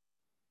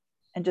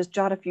 And just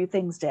jot a few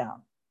things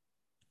down.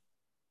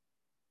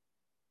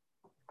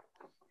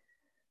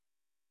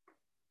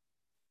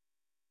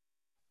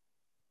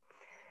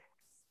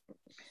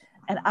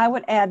 And I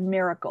would add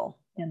miracle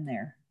in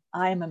there.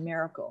 I am a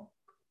miracle.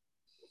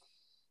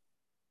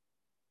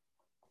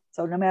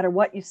 So no matter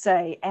what you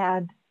say,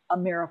 add a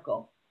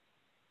miracle.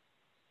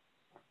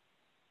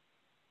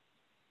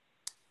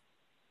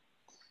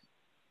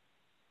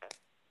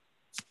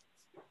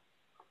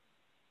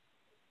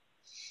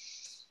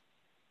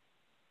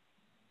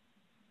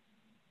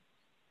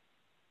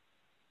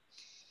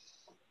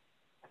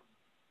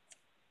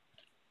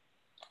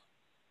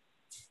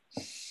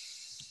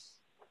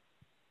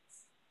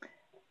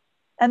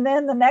 And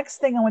then the next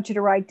thing I want you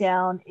to write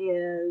down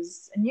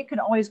is, and you can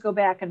always go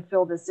back and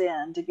fill this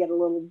in to get a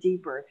little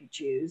deeper if you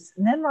choose,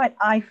 and then write,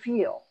 I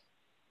feel.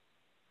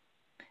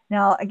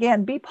 Now,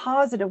 again, be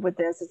positive with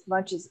this as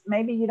much as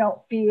maybe you don't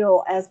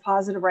feel as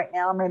positive right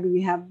now. Maybe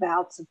you have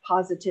bouts of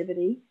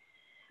positivity,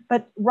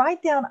 but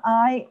write down,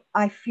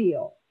 I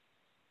feel.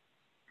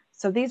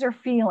 So these are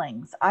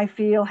feelings. I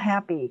feel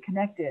happy,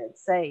 connected,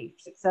 safe,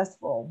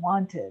 successful,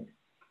 wanted,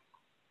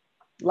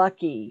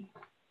 lucky.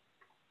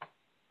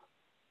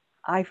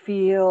 I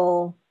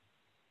feel,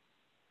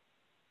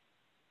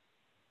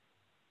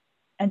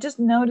 and just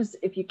notice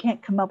if you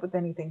can't come up with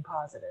anything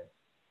positive.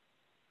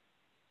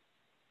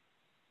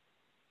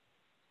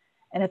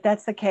 And if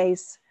that's the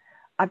case,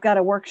 I've got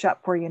a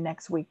workshop for you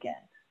next weekend.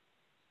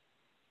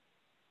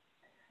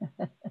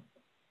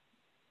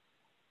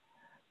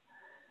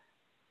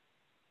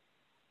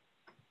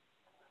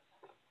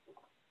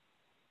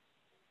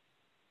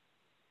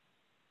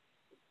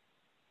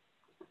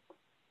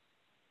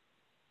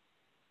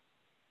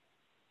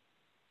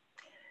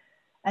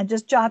 And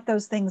just jot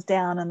those things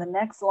down. And the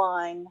next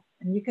line,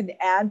 and you can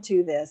add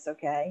to this,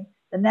 okay?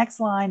 The next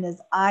line is,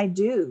 I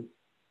do.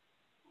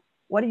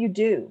 What do you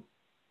do?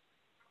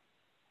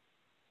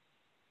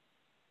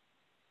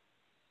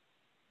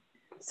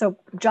 So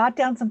jot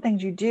down some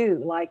things you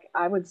do. Like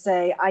I would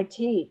say, I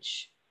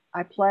teach,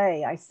 I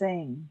play, I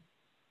sing,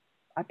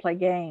 I play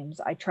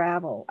games, I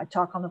travel, I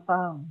talk on the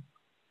phone,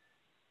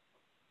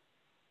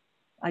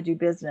 I do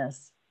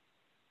business.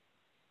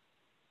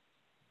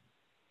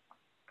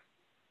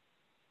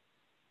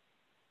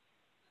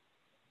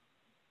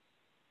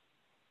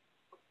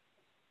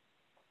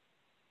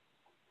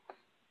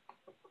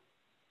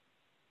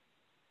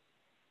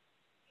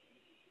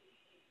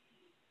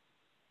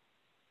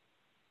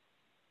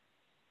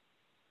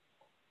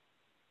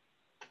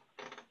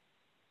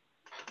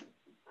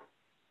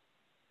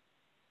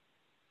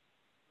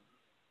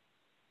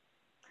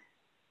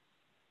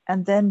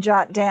 And then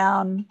jot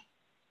down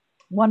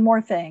one more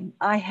thing.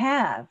 I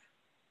have.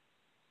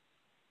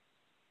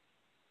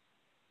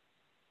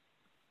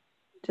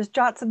 Just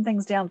jot some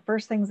things down,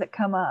 first things that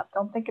come up.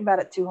 Don't think about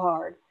it too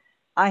hard.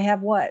 I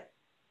have what?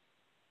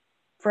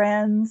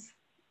 Friends.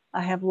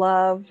 I have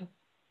love.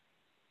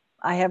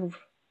 I have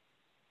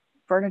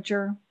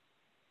furniture.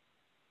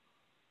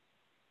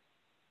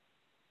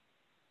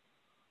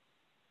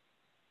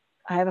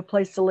 I have a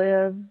place to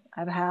live.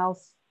 I have a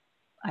house.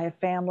 I have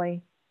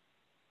family.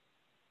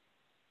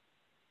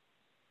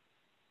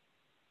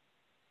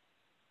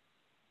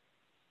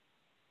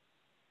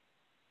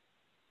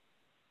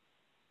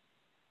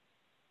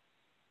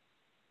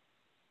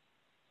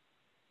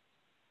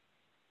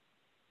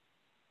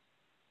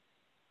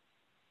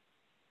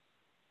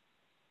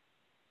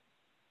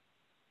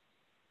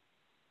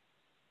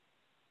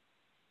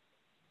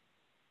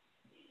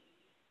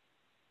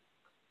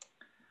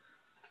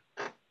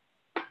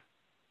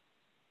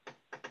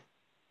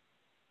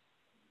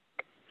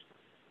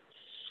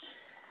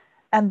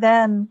 And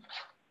then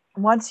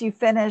once you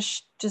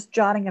finish just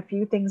jotting a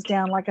few things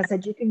down, like I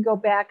said, you can go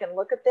back and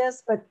look at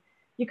this, but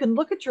you can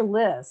look at your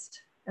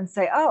list and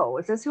say, oh,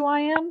 is this who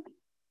I am?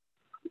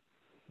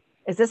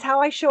 Is this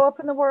how I show up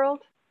in the world?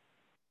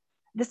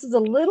 This is a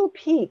little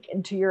peek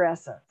into your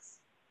essence.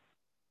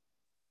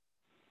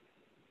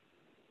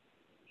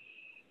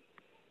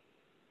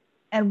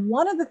 And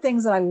one of the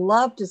things that I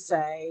love to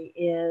say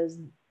is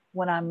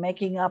when I'm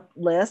making up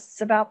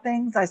lists about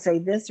things, I say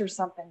this or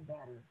something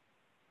better.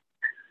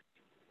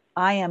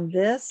 I am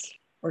this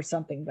or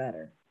something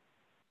better.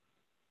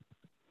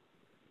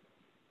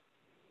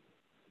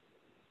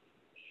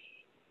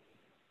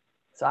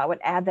 So I would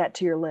add that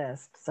to your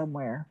list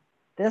somewhere.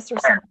 This or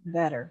something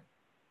better.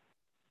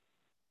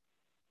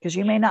 Because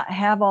you may not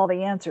have all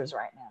the answers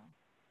right now.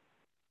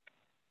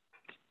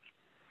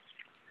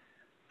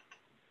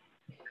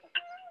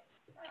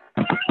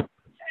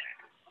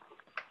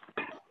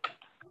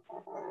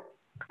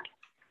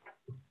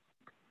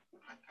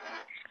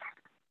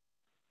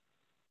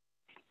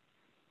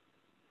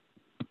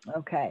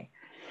 Okay.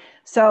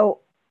 So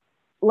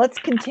let's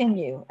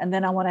continue. And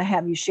then I want to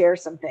have you share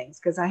some things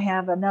because I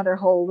have another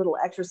whole little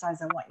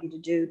exercise I want you to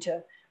do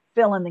to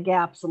fill in the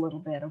gaps a little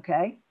bit.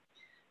 Okay.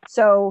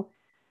 So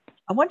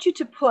I want you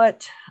to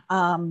put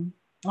on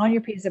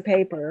your piece of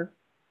paper,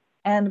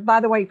 and by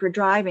the way, if you're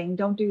driving,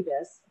 don't do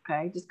this.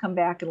 Okay. Just come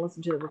back and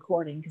listen to the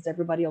recording because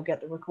everybody will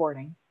get the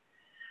recording.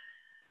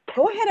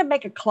 Go ahead and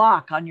make a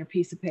clock on your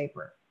piece of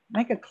paper.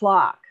 Make a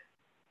clock.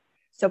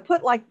 So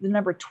put like the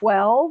number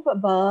 12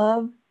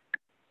 above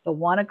the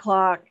 1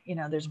 o'clock. You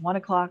know, there's 1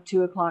 o'clock,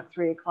 2 o'clock,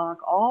 3 o'clock,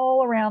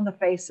 all around the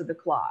face of the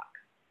clock.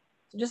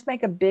 So just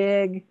make a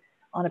big,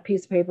 on a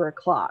piece of paper, a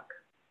clock.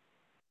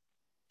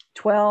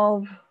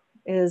 12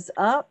 is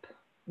up,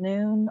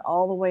 noon,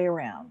 all the way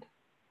around.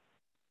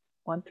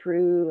 1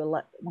 through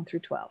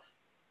 12.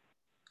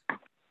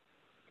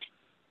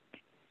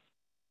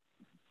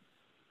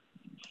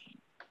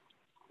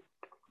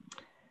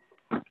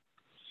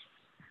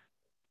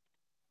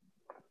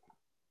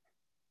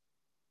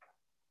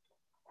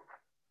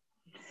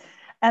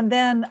 And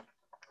then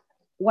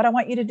what I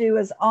want you to do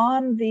is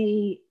on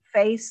the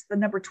face, the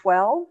number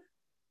 12,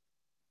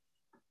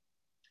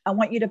 I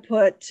want you to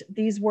put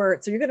these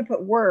words. So you're going to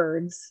put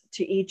words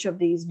to each of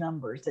these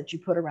numbers that you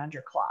put around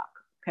your clock.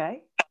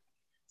 Okay.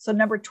 So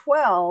number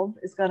 12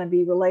 is going to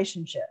be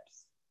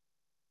relationships.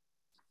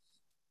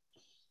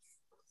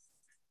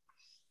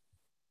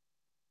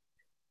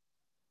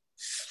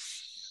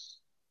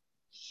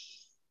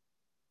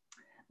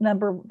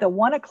 The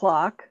 1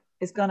 o'clock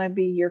is going to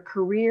be your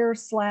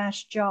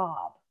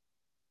career/job.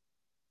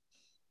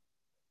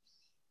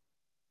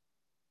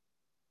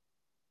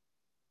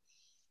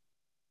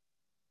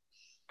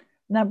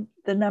 Now,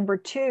 the number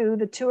 2,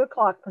 the 2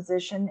 o'clock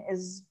position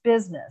is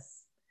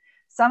business.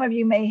 Some of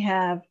you may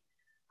have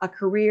a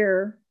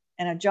career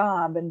and a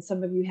job, and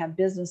some of you have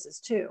businesses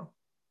too.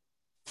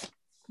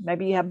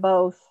 Maybe you have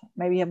both,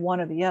 maybe you have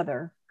one or the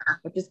other,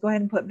 but just go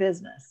ahead and put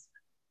business.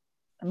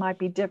 It might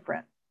be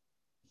different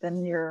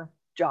than your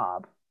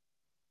job.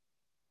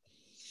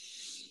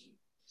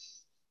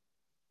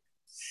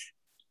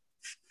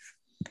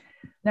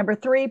 Number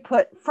 3,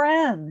 put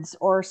friends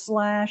or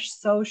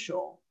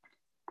 /social.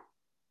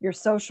 Your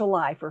social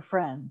life or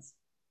friends.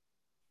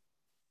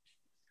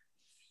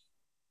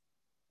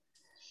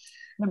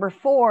 Number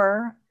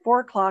 4, 4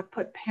 o'clock,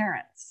 put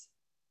parents.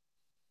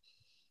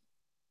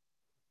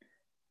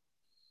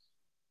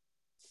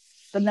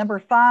 The number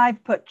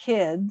 5, put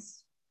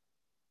kids.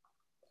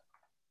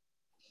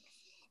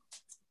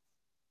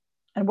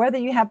 And whether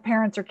you have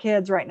parents or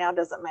kids right now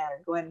doesn't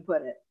matter. Go ahead and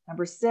put it.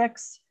 Number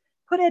 6,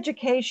 put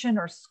education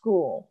or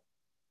school.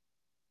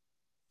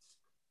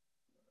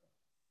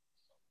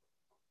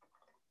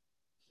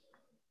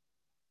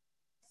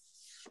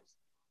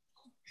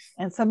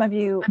 And some of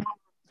you,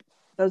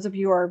 those of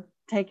you who are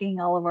taking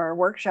all of our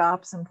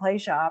workshops and play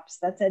shops,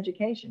 that's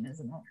education,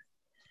 isn't it?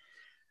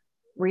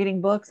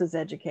 Reading books is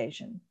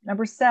education.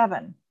 Number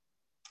 7,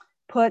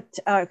 put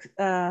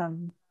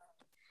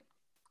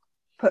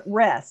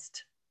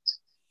rest.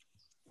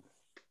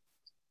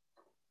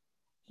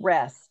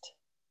 Rest.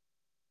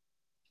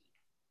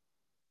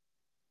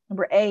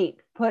 Number 8,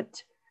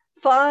 put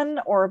fun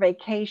or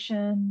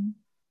vacation,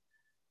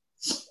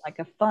 like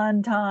a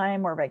fun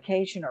time or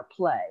vacation or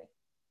play.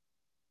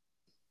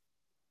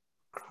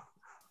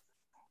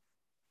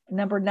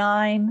 Number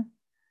 9,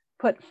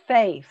 put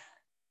faith,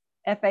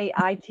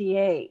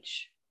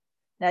 F-A-I-T-H.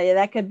 Now,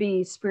 that could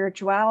be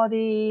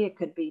spirituality, it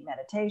could be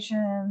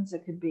meditations,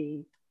 it could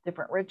be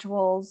different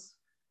rituals.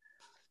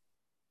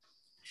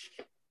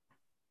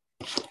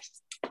 It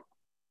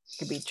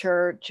could be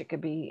church, it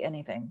could be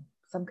anything,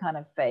 some kind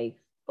of faith,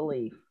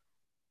 belief.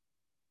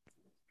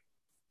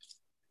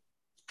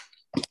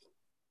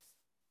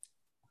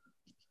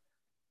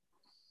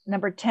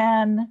 Number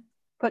 10,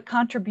 put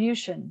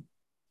contribution.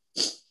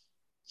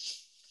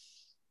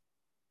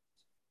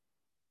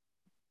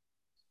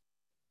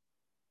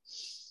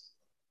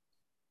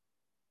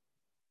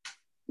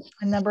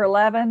 And number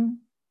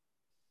 11,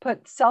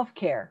 put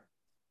self-care.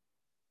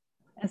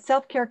 And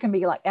self-care can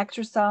be like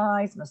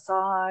exercise,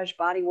 massage,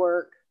 body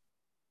work.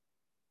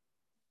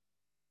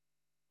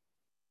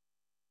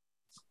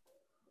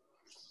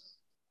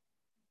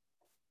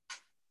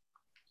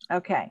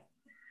 Okay,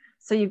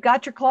 so you've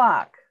got your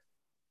clock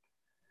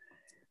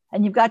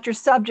and you've got your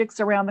subjects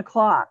around the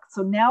clock.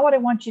 So now what I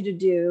want you to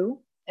do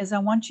is I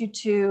want you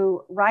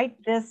to write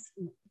this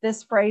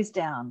phrase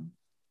down.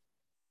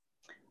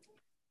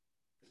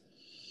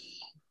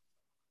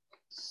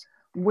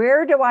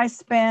 Where do I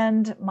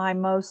spend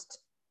most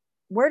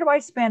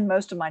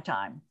of my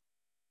time?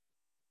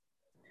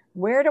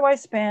 Where do I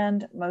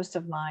spend most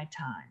of my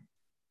time?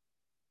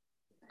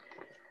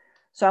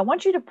 So I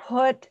want you to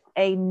put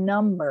a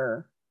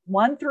number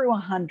 1 through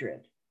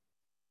 100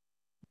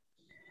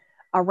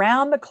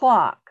 around the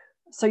clock.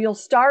 So you'll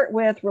start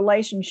with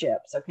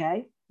relationships,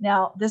 okay?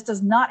 Now, this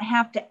does not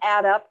have to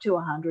add up to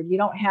 100. You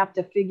don't have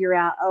to figure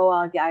out, oh,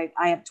 I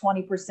have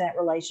 20%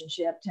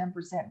 relationship,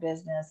 10%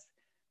 business,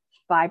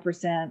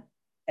 5%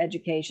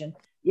 education.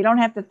 You don't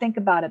have to think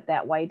about it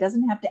that way. It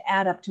doesn't have to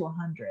add up to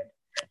 100.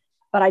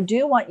 But I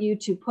do want you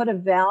to put a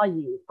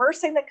value.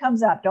 First thing that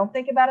comes up, don't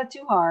think about it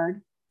too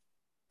hard.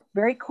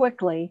 Very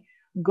quickly,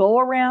 go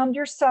around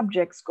your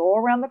subjects, go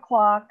around the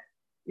clock.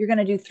 You're going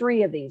to do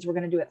 3 of these. We're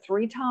going to do it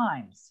 3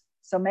 times.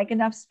 So make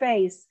enough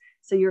space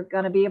so you're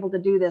going to be able to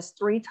do this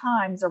 3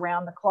 times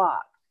around the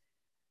clock.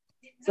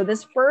 So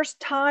this first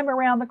time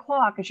around the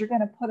clock is you're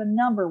going to put a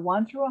number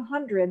 1 through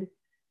 100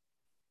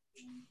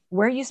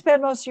 where you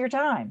spend most of your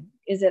time.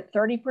 Is it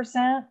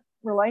 30%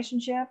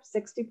 relationship,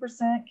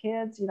 60%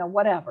 kids, you know,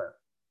 whatever.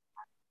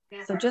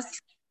 So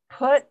just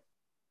put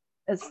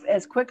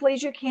as quickly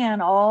as you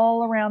can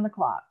all around the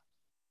clock,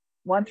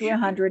 1 through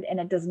 100, and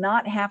it does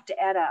not have to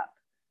add up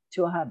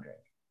to 100.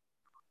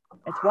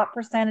 It's what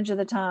percentage of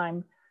the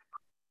time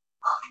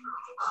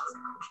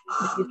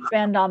that you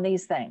spend on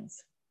these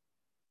things.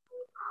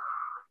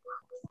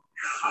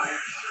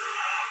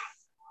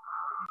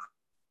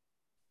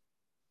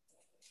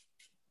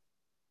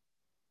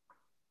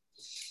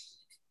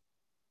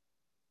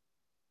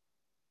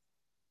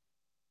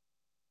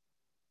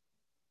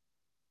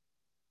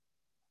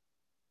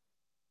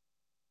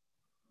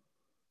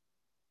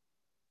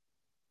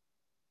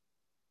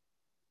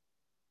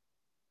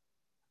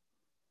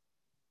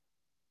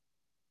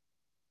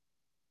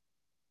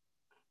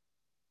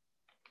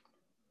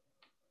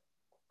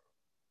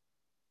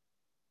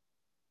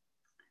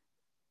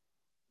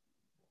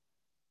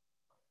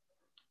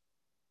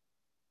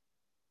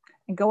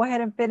 And go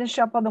ahead and finish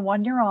up on the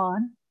one you're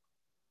on.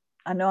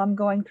 I know I'm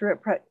going through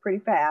it pretty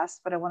fast,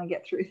 but I want to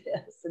get through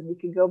this and you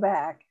can go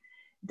back.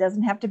 It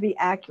doesn't have to be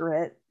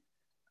accurate.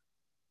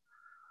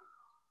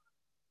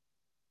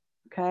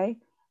 Okay.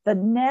 The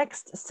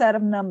next set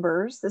of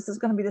numbers, this is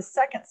going to be the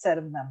second set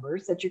of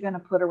numbers that you're going to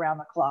put around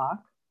the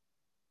clock.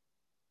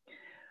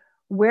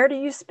 Where do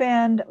you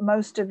spend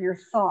most of your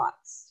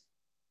thoughts?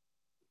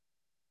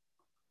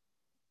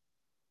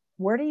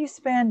 Where do you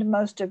spend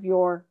most of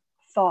your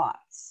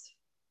thoughts?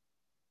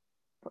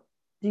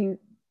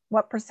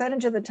 What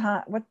percentage of the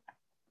time,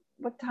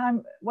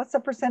 what's the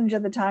percentage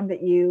of the time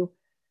that you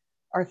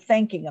are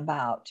thinking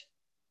about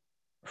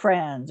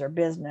friends or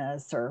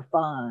business or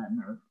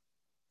fun or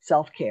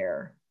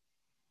self-care?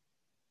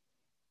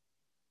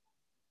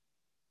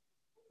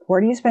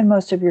 Where do you spend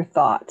most of your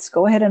thoughts?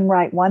 Go ahead and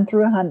write 1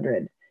 through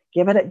 100.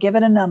 Give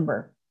it a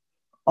number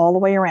all the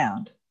way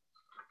around.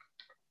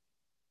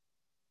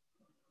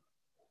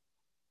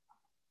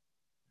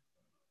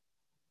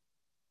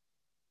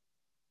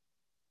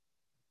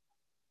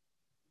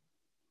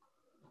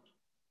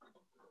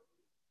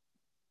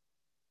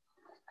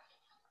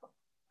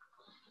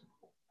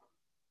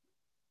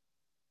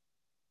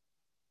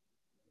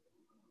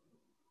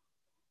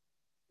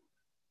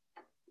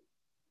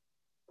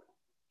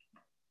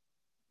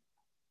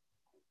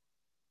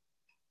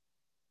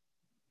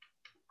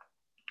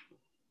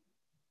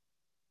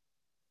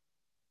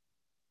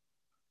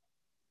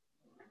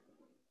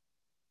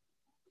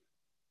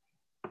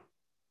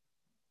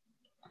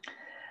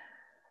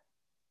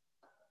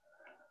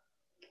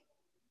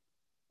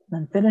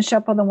 Then finish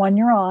up on the one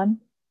you're on.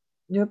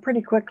 Do it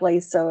pretty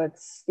quickly so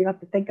you don't have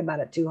to think about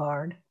it too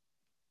hard.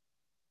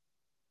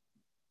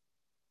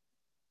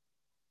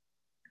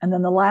 And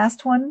then the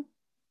last one,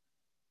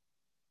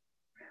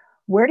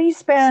 where do you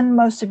spend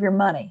most of your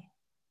money?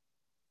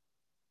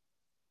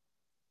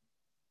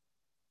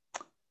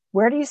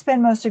 Where do you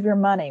spend most of your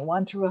money?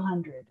 1 through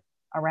 100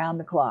 around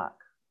the clock.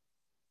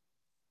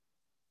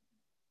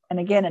 And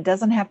again, it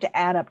doesn't have to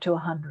add up to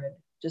 100.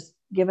 Just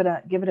give it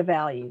a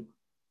value.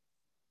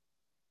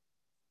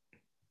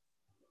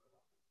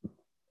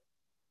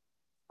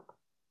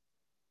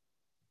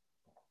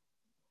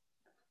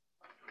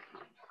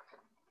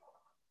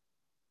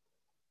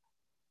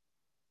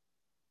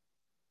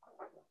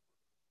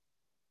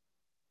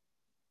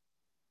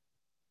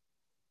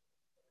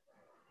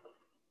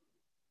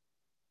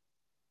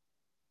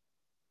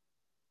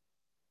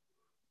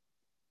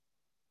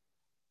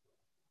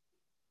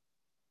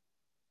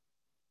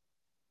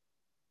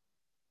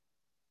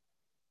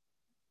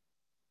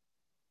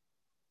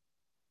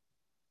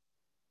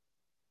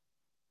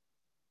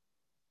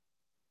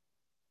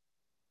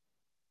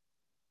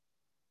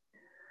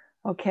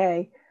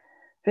 Okay,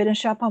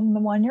 finish up on the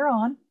one you're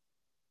on.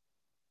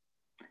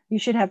 You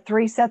should have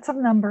 3 sets of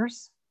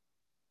numbers.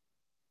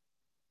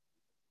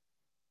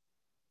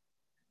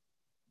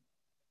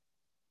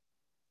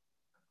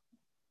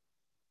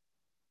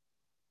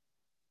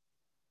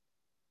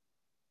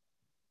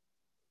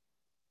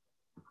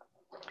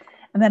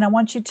 And then I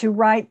want you to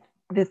write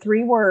the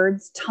 3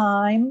 words: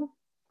 time,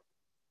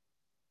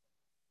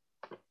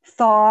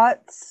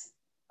 thoughts,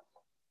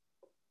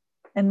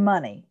 and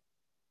money.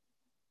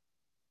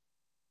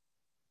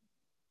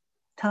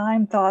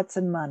 Time, thoughts,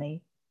 and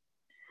money.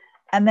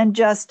 And then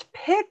just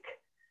pick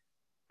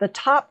the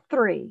top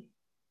 3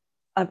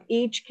 of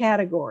each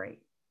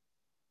category.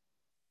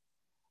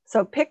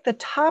 So pick the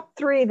top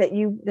 3 that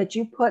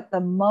you put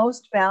the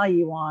most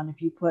value on. If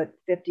you put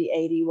 50,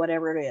 80,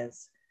 whatever it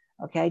is.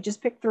 Okay,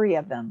 just pick 3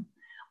 of them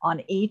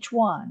on each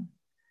one.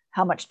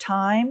 How much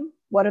time?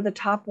 What are the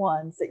top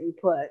ones that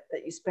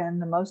you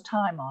spend the most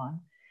time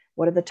on?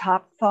 What are the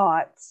top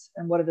thoughts?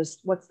 And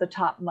what's the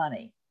top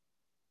money?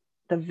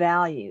 The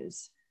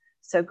values.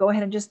 So go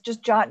ahead and just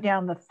jot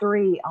down the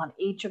 3 on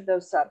each of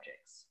those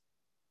subjects.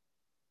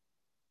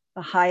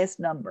 The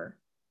highest number.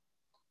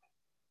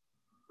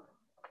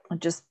 And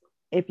just,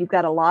 if you've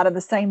got a lot of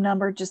the same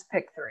number, just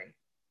pick 3.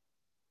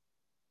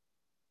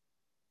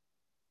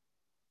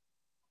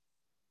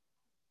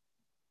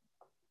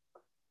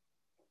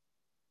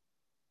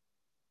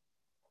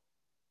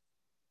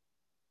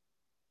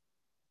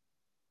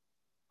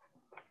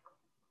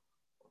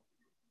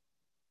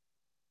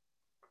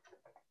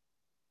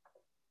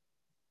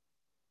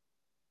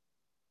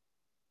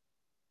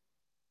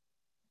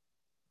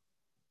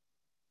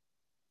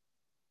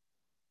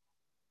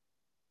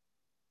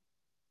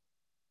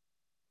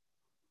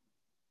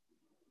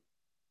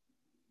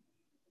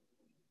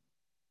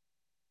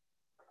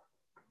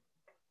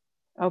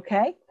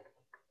 Okay.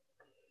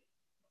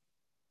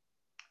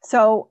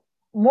 So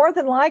more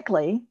than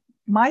likely,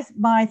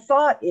 my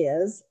thought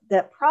is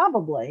that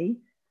probably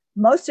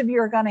most of you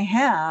are going to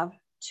have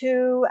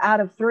 2 out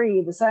of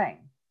 3 the same.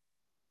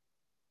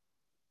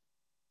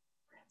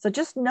 So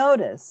just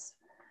notice,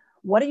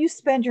 what do you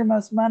spend your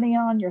most money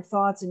on, your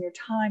thoughts and your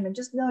time? And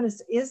just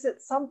notice, is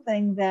it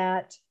something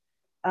that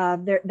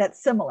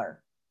that's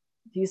similar?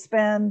 Do you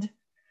spend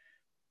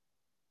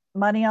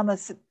money on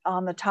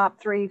the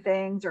top 3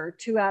 things, or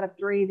 2 out of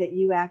 3 that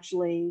you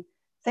actually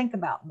think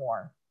about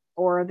more,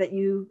 or that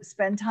you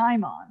spend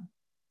time on?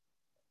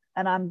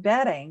 And I'm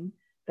betting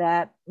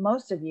that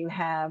most of you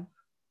have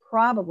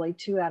probably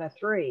 2 out of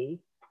 3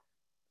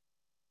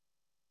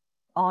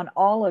 on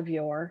all of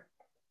your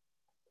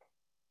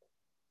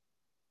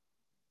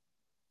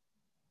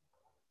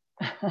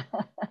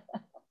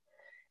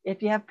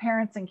if you have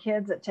parents and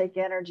kids that take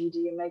energy, do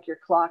you make your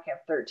clock have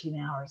 13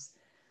 hours?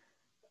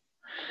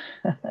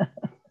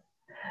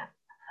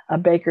 A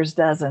baker's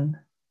dozen.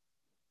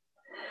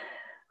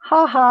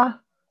 Ha ha.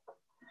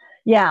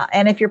 Yeah,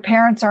 and if your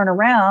parents aren't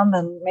around,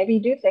 then maybe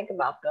you do think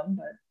about them,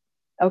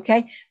 but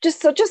okay.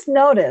 Just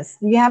notice,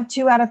 do you have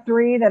 2 out of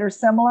 3 that are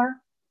similar?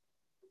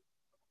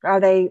 Are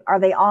they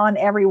on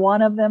every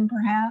one of them,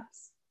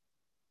 perhaps?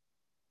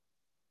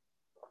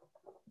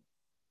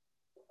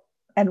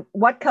 And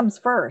what comes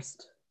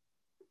first?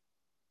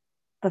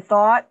 The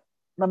thought,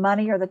 the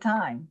money, or the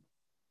time?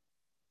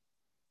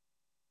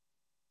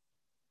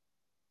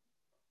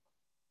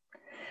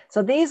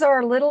 So these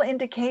are little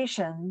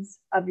indications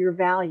of your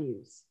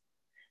values.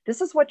 This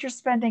is what you're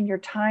spending your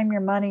time,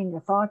 your money, and your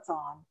thoughts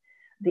on,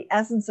 the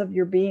essence of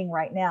your being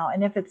right now.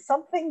 And if it's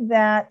something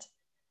that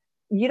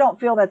you don't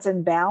feel that's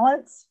in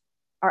balance,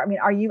 or, I mean,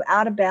 are you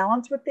out of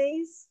balance with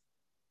these?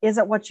 Is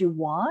it what you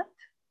want?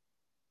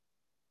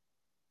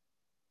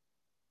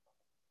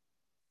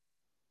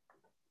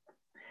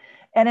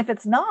 And if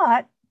it's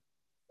not,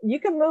 you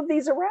can move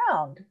these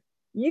around.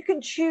 You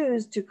can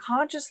choose to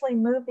consciously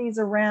move these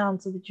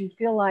around so that you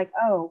feel like,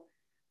 oh,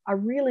 I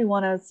really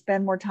want to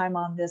spend more time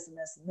on this and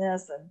this and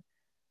this, and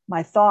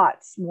my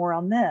thoughts more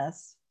on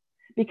this.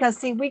 Because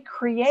see, we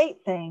create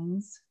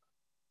things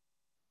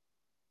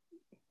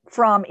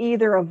from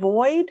either a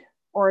void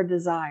or a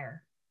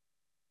desire.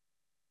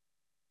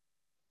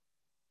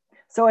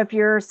 So if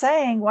you're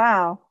saying,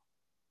 wow,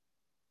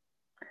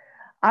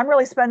 I'm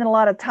really spending a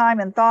lot of time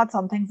and thoughts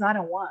on things I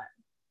don't want,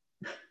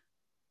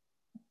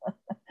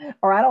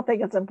 or I don't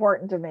think it's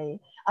important to me,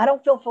 I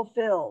don't feel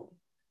fulfilled.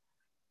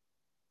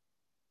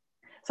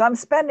 So I'm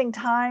spending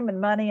time and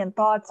money and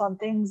thoughts on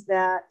things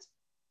that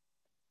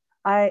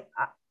I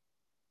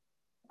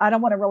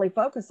don't want to really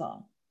focus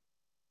on.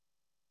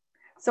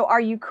 So are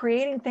you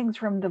creating things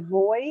from the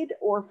void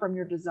or from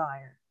your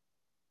desire?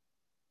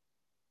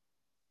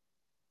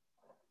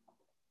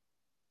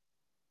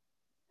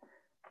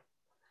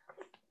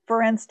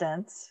 For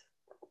instance,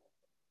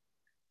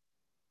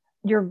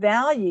 your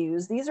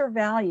values, these are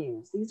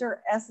values. These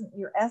are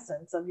your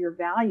essence of your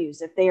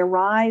values. If they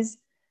arise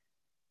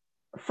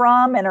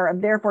from and are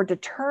therefore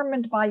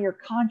determined by your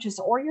conscious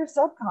or your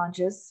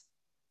subconscious,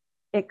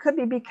 it could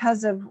be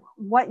because of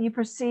what you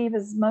perceive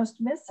as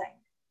most missing.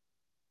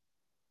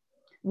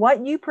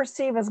 What you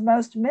perceive as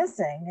most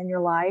missing in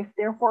your life,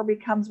 therefore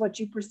becomes what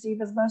you perceive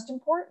as most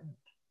important.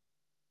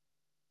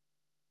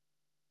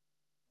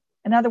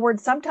 In other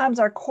words, sometimes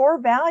our core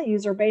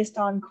values are based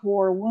on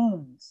core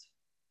wounds.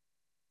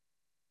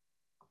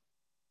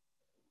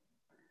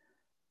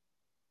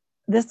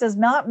 This does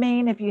not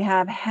mean if you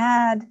have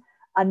had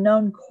a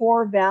known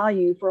core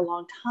value for a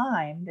long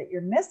time that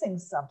you're missing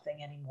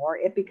something anymore.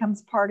 It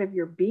becomes part of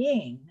your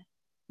being,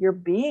 your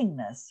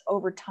beingness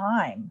over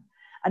time.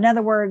 In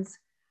other words,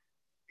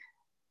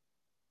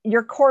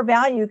 your core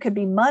value could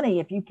be money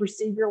if you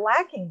perceive you're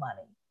lacking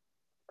money.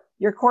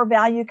 Your core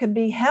value could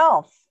be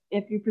health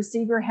if you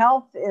perceive your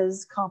health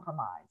is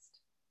compromised.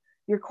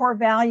 Your core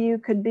value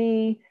could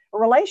be a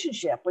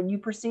relationship when you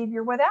perceive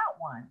you're without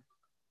one.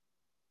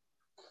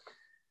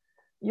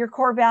 Your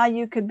core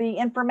value could be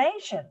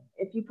information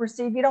if you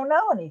perceive you don't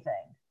know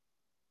anything.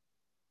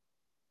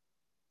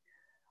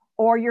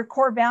 Or your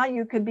core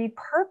value could be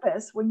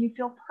purpose when you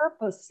feel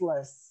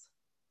purposeless.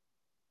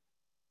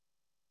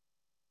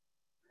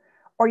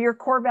 Or your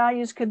core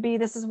values could be,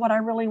 this is what I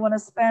really want to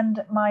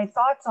spend my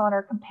thoughts on,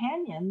 our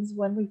companions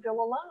when we feel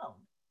alone.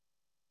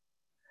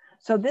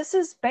 So this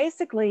is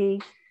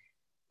basically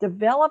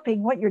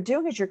developing. What you're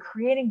doing is you're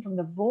creating from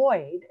the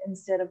void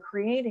instead of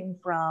creating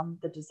from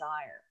the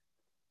desire.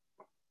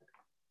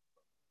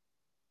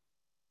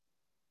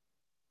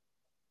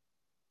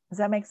 Does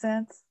that make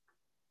sense?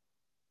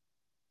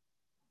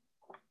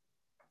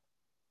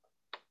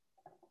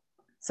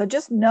 So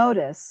just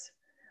notice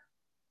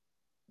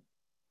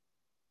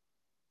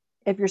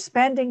if you're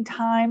spending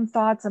time,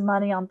 thoughts, and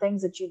money on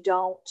things that you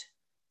don't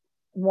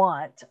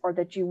want, or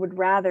that you would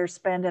rather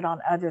spend it on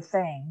other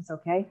things.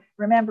 Okay,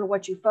 remember,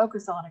 what you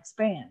focus on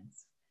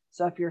expands.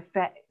 So if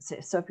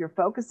you're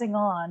focusing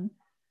on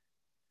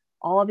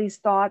all of these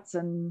thoughts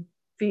and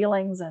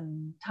feelings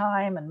and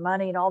time and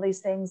money and all these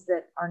things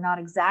that are not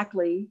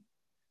exactly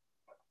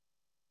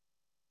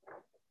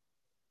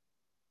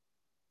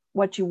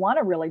what you want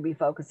to really be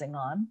focusing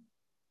on,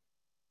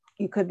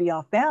 you could be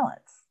off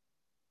balance.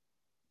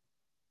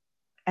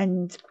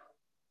 And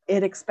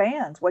it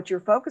expands. What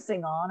you're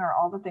focusing on are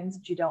all the things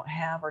that you don't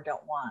have or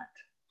don't want.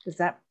 Does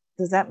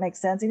that make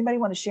sense? Anybody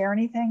want to share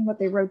anything, what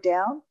they wrote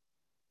down?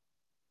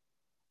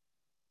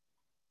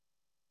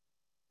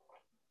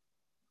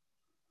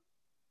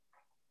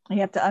 You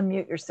have to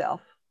unmute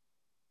yourself.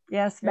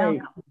 Yes,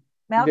 Malcolm. Hey,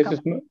 Malcolm. this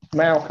is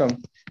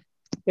Malcolm.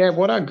 Yeah,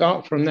 what I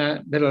got from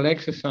that little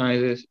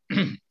exercise is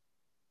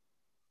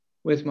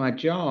with my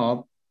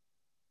job,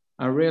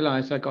 I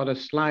realized I got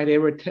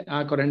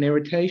an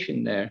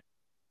irritation there,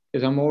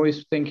 because I'm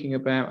always thinking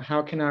about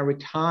how can I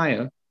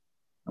retire,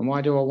 and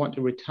why do I want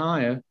to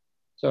retire?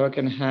 So I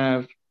can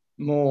have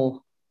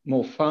more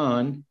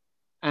fun,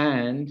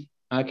 and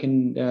I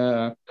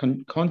can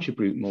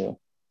contribute more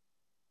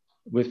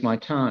with my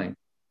time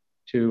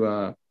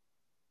to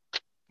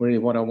really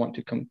what I want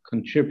to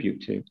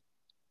contribute to.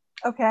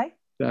 Okay.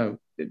 So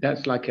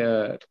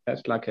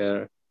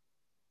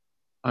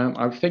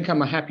I think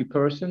I'm a happy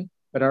person,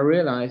 but I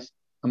realize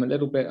I'm a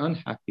little bit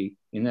unhappy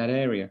in that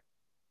area.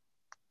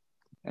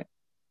 Okay.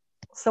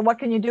 So what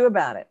can you do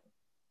about it?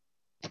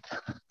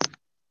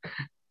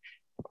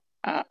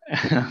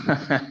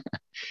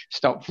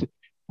 Stop.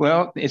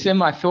 Well, it's in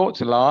my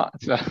thoughts a lot.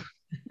 So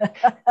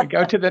we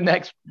go to the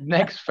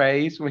next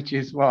phase, which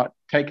is what?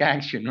 Take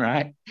action,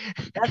 right?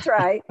 That's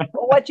right.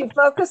 Well, what you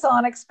focus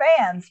on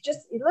expands.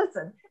 Just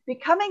listen,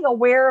 becoming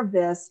aware of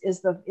this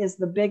is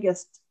the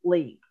biggest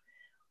leap.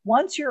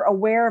 Once you're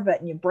aware of it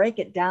and you break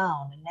it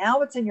down, and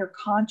now it's in your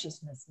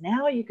consciousness,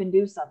 now you can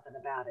do something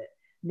about it.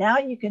 Now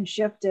you can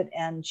shift it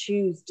and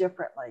choose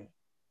differently.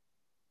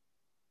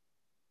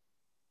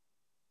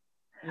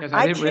 Yes,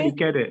 I didn't really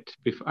get it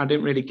before. I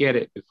didn't really get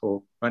it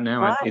before, but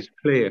now it's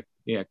clear.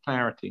 Yeah,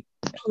 clarity.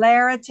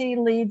 Clarity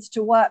leads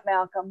to what,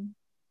 Malcolm?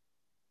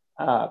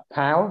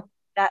 Power.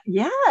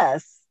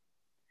 Yes.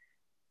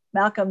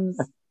 Malcolm's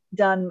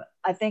done,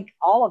 I think,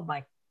 all of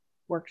my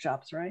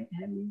workshops, right?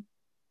 Have you?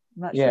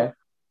 I'm not sure.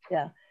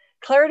 Yeah.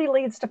 Clarity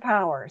leads to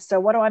power. So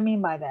what do I mean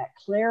by that?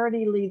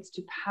 Clarity leads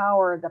to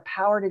power, the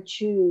power to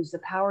choose, the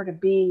power to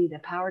be, the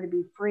power to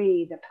be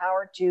free, the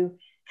power to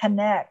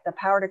connect, the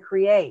power to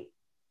create.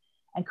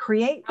 And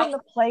create from the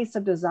place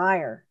of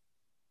desire.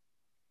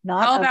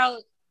 How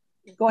about,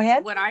 go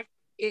ahead.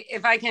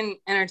 If I can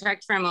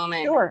interject for a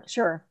moment.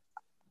 Sure.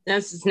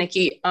 This is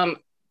Nikki.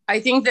 I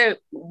think that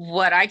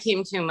what I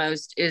came to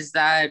most is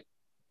that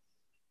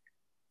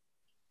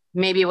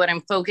maybe what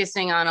I'm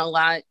focusing on a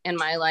lot in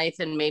my life,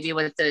 and maybe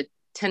what the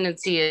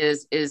tendency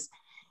is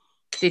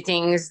the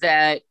things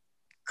that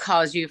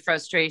cause you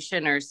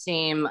frustration or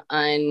seem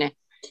like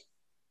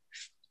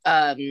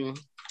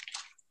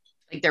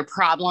they're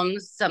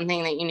problems,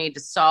 something that you need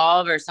to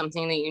solve or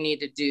something that you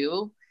need to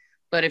do.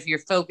 But if you're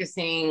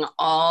focusing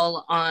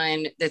all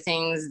on the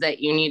things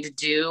that you need to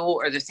do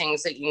or the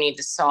things that you need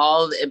to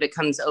solve, it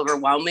becomes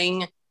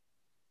overwhelming.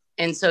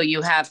 And so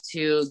you have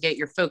to get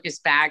your focus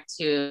back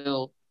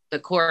to the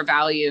core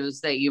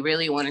values that you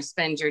really want to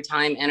spend your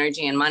time,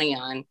 energy, and money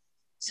on,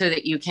 so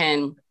that you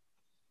can,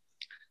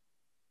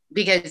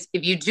 because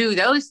if you do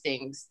those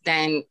things,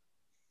 then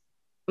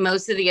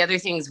most of the other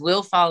things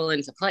will fall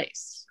into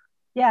place.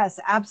 Yes,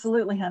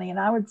 absolutely, honey. And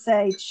I would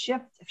say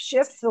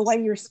shift the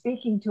way you're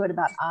speaking to it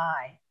about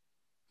I.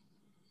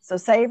 So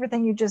say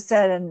everything you just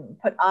said and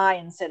put I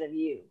instead of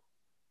you.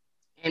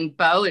 And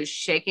Bo is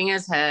shaking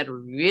his head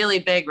really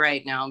big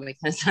right now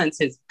because that's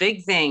his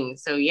big thing.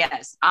 So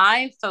yes,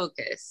 I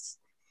focus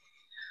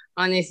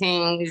on the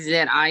things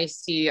that I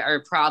see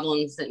are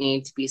problems that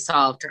need to be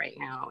solved right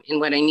now. And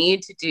what I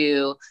need to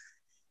do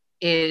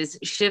is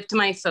shift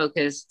my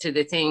focus to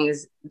the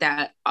things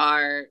that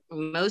are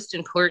most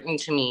important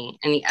to me,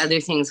 and the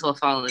other things will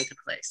fall into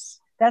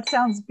place. That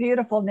sounds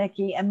beautiful,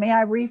 Nikki. And may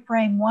I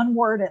reframe one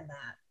word in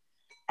that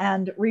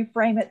and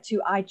reframe it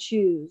to I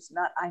choose,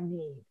 not I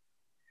need.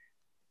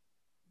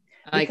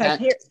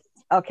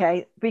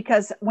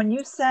 Because when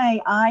you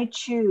say I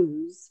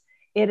choose,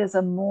 it is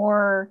a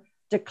more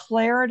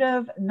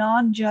declarative,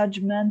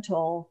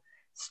 non-judgmental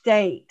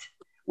state.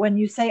 When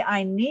you say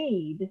I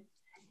need,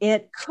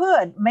 it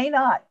may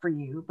not for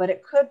you, but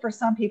it could for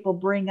some people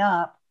bring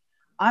up,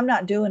 I'm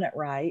not doing it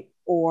right,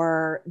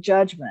 or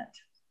judgment,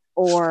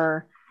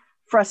 or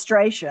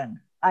frustration.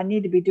 I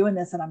need to be doing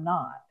this and I'm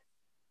not.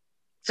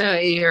 So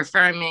you're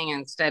affirming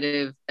instead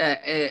of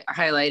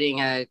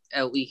highlighting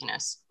a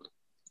weakness.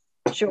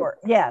 Sure.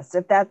 Yes.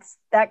 If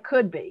that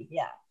could be.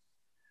 Yeah.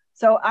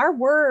 So our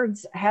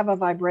words have a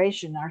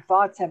vibration. Our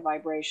thoughts have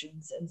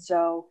vibrations. And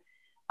so,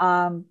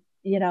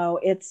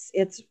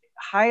 it's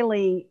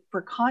highly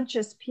for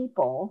conscious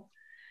people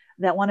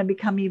that want to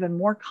become even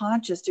more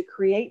conscious to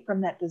create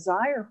from that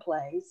desire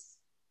place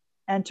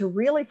and to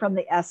really from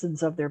the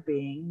essence of their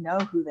being, know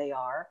who they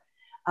are.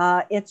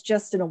 It's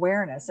just an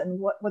awareness. And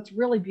what's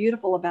really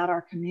beautiful about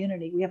our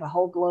community, we have a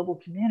whole global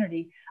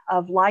community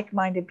of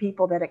like-minded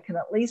people that it can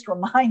at least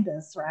remind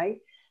us, right?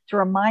 To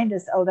remind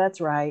us, oh,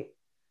 that's right.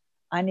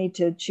 I need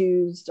to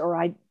choose,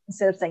 or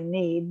instead of saying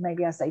need,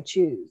 maybe I say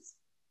choose.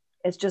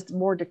 It's just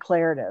more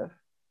declarative.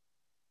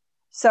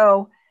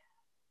 So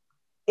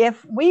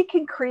if we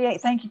can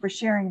create, thank you for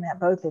sharing that,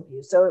 both of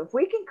you. So if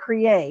we can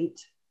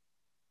create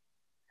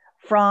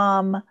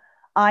from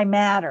I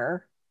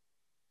matter,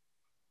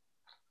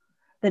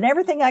 then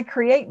everything I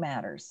create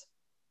matters.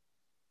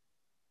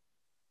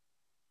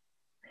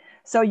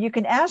 So you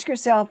can ask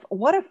yourself,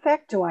 what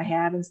effect do I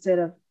have, instead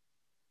of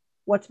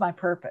what's my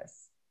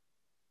purpose?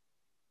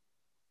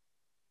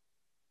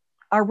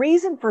 Our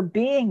reason for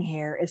being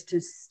here is to,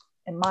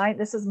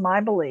 this is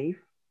my belief,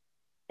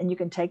 and you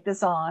can take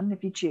this on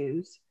if you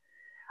choose.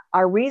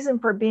 Our reason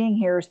for being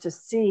here is to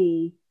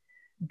see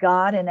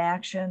God in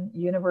action,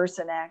 universe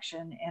in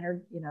action,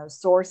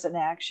 source in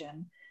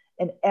action,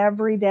 in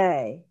every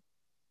day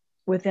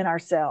within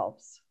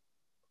ourselves.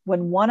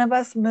 When one of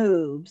us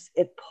moves,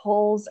 it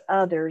pulls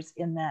others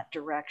in that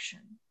direction.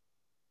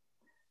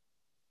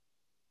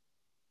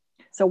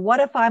 So what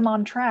if I'm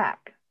on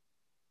track?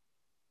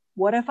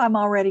 What if I'm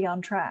already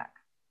on track?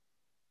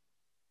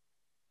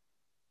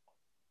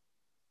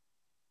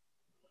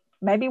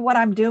 Maybe what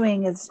I'm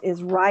doing is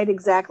right,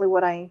 exactly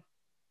what I'm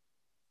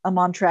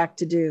on track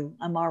to do.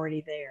 I'm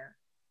already there.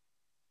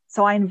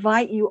 So I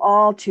invite you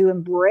all to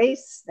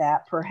embrace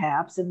that,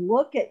 perhaps, and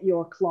look at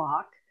your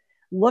clock,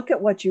 look at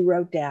what you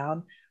wrote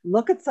down,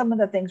 look at some of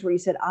the things where you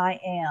said,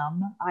 I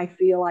am, I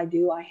feel, I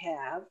do, I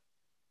have.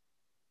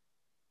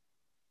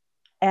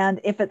 And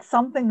if it's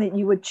something that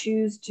you would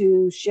choose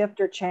to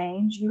shift or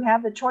change, you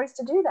have the choice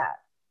to do that.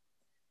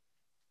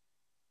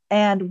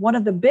 And one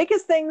of the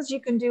biggest things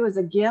you can do is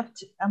a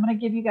gift. I'm going to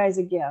give you guys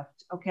a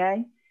gift,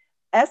 okay?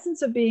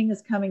 Essence of Being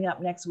is coming up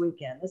next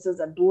weekend. This is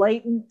a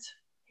blatant,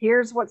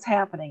 here's what's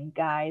happening,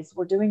 guys.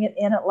 We're doing it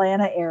in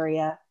Atlanta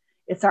area.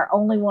 It's our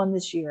only one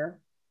this year.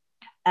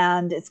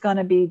 And it's going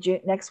to be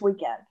next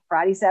weekend,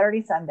 Friday,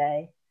 Saturday,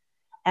 Sunday.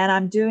 And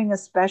I'm doing a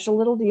special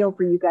little deal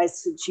for you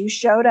guys since you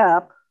showed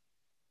up.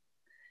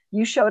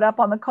 You showed up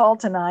on the call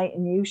tonight,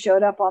 and you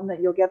showed up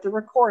you'll get the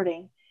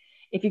recording.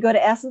 If you go to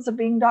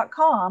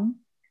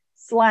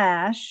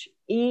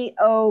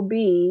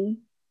essenceofbeing.com/EOB,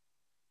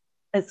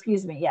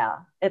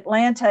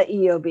 Atlanta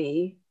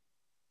EOB,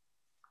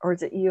 or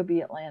is it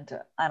EOB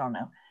Atlanta? I don't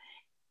know.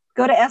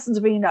 Go to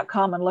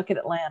essenceofbeing.com and look at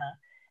Atlanta.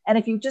 And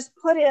if you just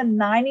put in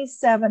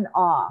 97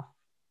 off,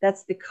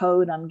 that's the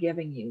code I'm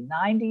giving you,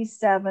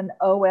 97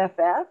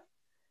 OFF,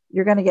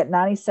 you're going to get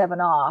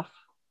 97 off.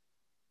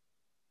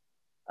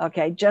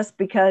 Okay, just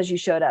because you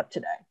showed up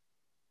today.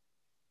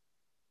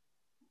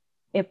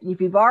 If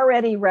you've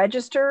already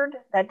registered,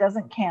 that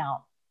doesn't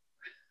count.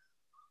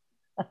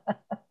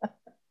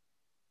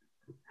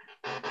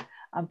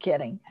 I'm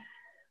kidding.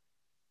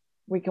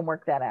 We can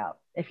work that out.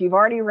 If you've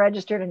already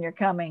registered and you're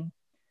coming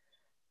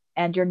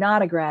and you're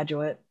not a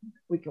graduate,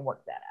 we can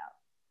work that out.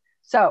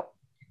 So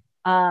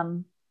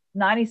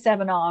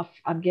 97 off,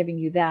 I'm giving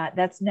you that.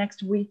 That's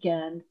next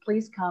weekend.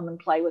 Please come and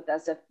play with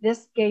us. If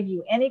this gave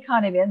you any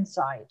kind of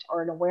insight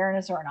or an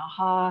awareness or an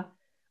aha,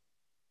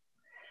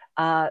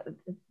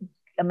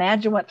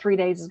 imagine what 3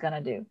 days is going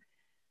to do.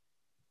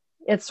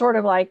 It's sort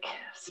of like,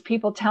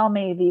 people tell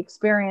me the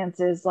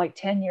experience is like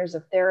 10 years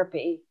of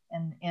therapy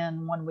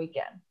in 1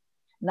 weekend.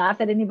 Not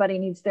that anybody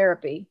needs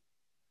therapy,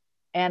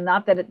 and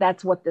not that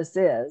that's what this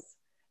is.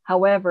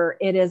 However,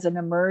 it is an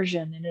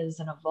immersion, it is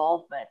an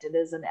involvement, it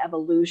is an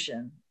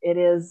evolution, it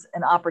is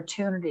an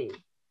opportunity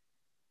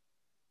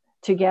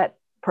to get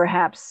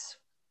perhaps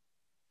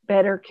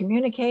better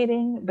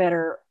communicating,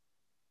 better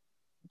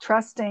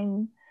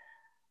trusting,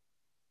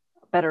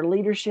 better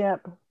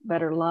leadership,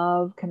 better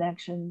love,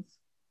 connections,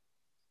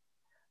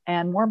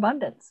 and more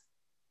abundance.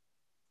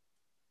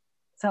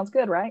 Sounds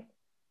good, right?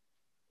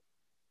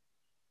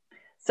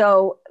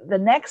 So the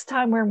next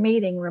time we're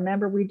meeting,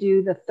 remember, we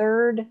do the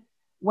third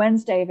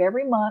Wednesday of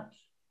every month.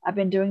 I've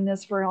been doing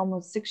this for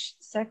almost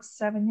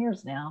 7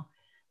 years now.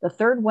 The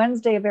third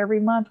Wednesday of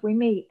every month we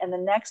meet. And the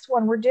next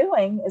one we're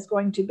doing is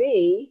going to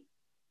be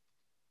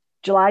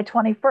July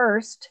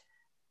 21st.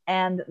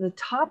 And the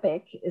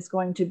topic is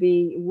going to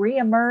be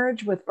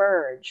Reemerge with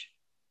Burge.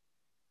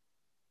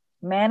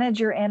 Managing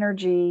your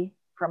energy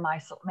from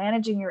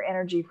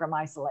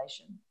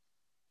isolation.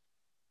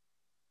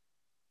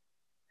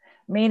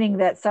 meaning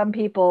that some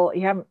people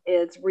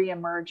it's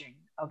re-emerging,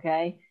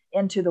 okay,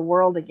 into the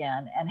world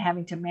again and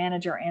having to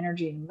manage our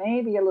energy in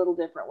maybe a little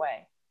different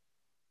way.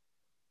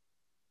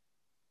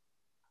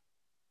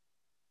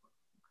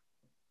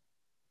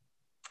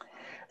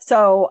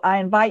 So I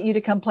invite you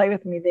to come play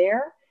with me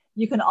there.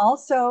 You can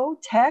also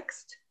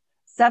text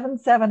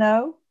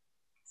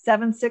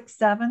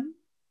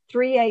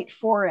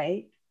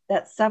 770-767-3848.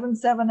 That's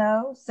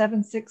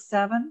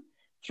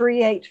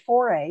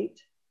 770-767-3848.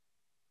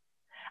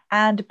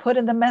 And put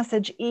in the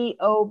message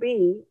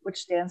EOB, which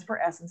stands for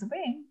Essence of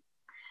Being.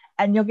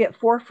 And you'll get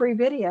 4 free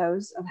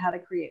videos of how to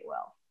create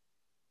wealth.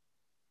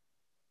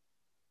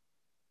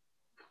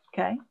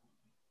 Okay.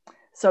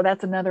 So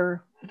that's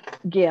another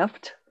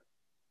gift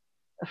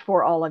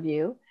for all of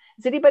you.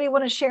 Does anybody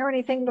want to share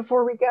anything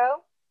before we go?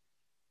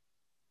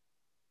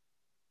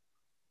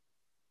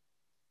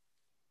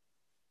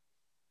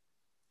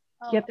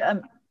 Oh, You have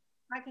to,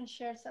 I can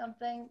share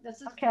something.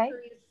 This is okay.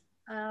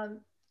 I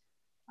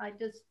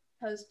just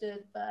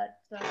posted, but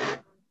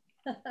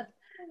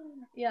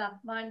yeah,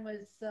 mine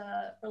was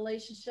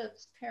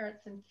relationships,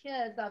 parents, and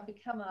kids. I've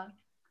become a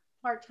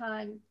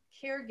part-time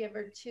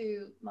caregiver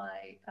to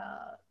my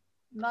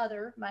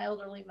mother, my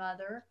elderly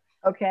mother.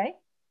 Okay.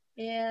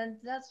 And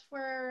that's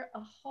where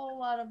a whole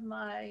lot of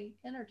my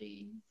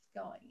energy is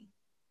going.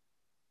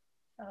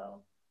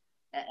 So,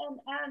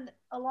 and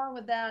along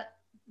with that,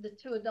 the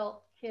 2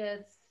 adult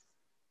kids,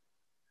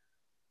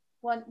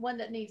 one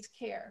that needs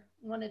care,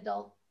 1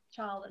 adult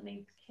child that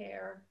needs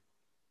care.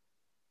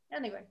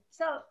 Anyway,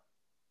 so I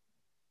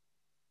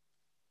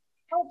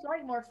would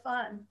like more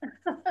fun.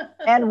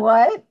 And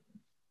what?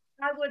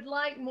 I would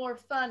like more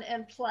fun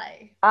and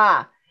play.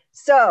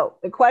 So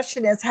the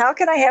question is, how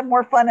can I have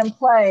more fun and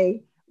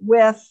play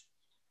with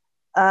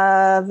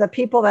the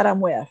people that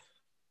I'm with?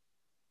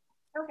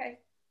 Okay.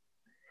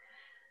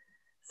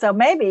 So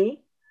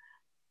maybe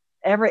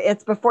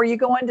it's before you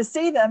go in to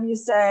see them, you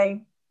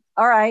say,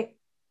 all right,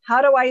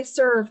 how do I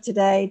serve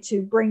today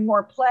to bring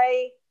more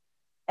play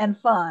and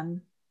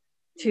fun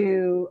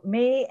to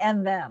me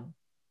and them?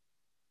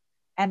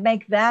 And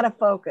make that a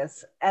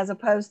focus as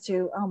opposed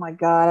to, oh my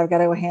God, I've got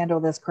to handle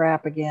this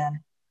crap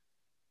again.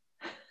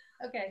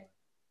 Okay.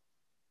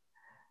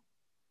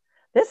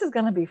 This is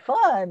going to be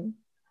fun.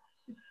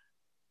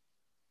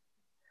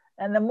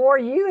 And the more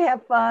you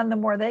have fun, the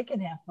more they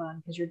can have fun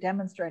because you're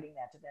demonstrating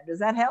that to them. Does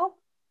that help?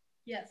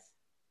 Yes.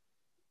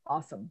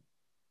 Awesome.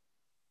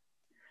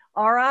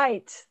 All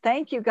right.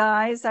 Thank you,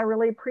 guys. I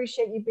really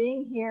appreciate you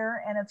being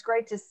here. And it's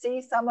great to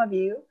see some of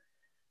you.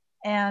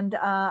 And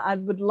I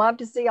would love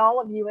to see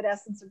all of you at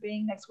Essence of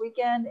Being next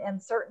weekend.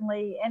 And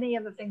certainly any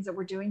of the things that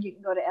we're doing, you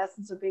can go to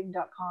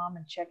essenceofbeing.com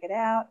and check it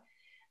out.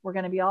 We're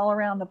going to be all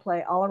around the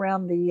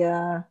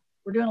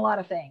we're doing a lot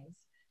of things.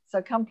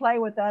 So come play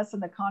with us in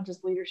the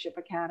Conscious Leadership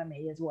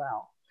Academy as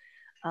well.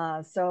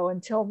 So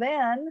until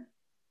then,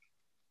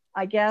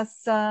 I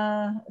guess,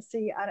 I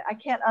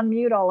can't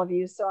unmute all of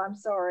you, so I'm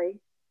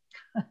sorry.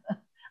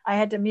 I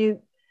had to mute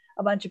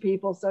a bunch of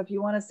people. So if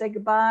you want to say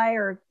goodbye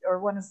or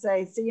want to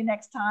say see you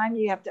next time,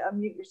 you have to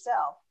unmute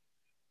yourself.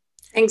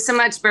 Thanks so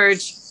much,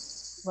 Burge.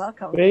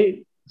 Welcome.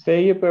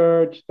 See you,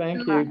 Burge.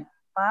 Thank you.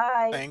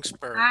 Bye. Thanks,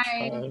 Burge.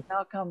 Bye.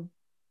 Welcome.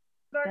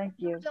 Burge, Thank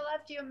you. I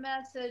left you a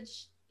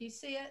message. Do you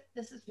see it?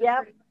 This is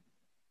Yep.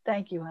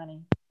 Thank you,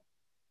 honey.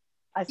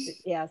 I see.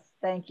 Yes.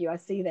 Thank you. I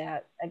see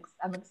that.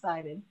 I'm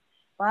excited.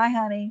 Bye,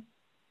 honey.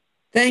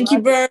 Thank you,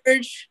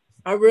 Burge.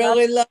 I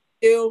really love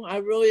you. I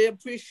really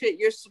appreciate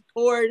your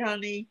support,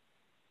 honey.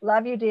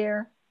 Love you,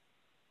 dear.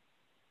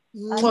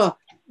 Mwah.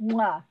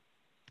 Mwah.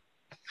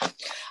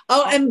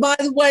 Oh, and by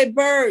the way,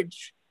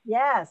 Burge.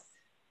 Yes.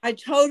 I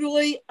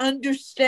totally understand.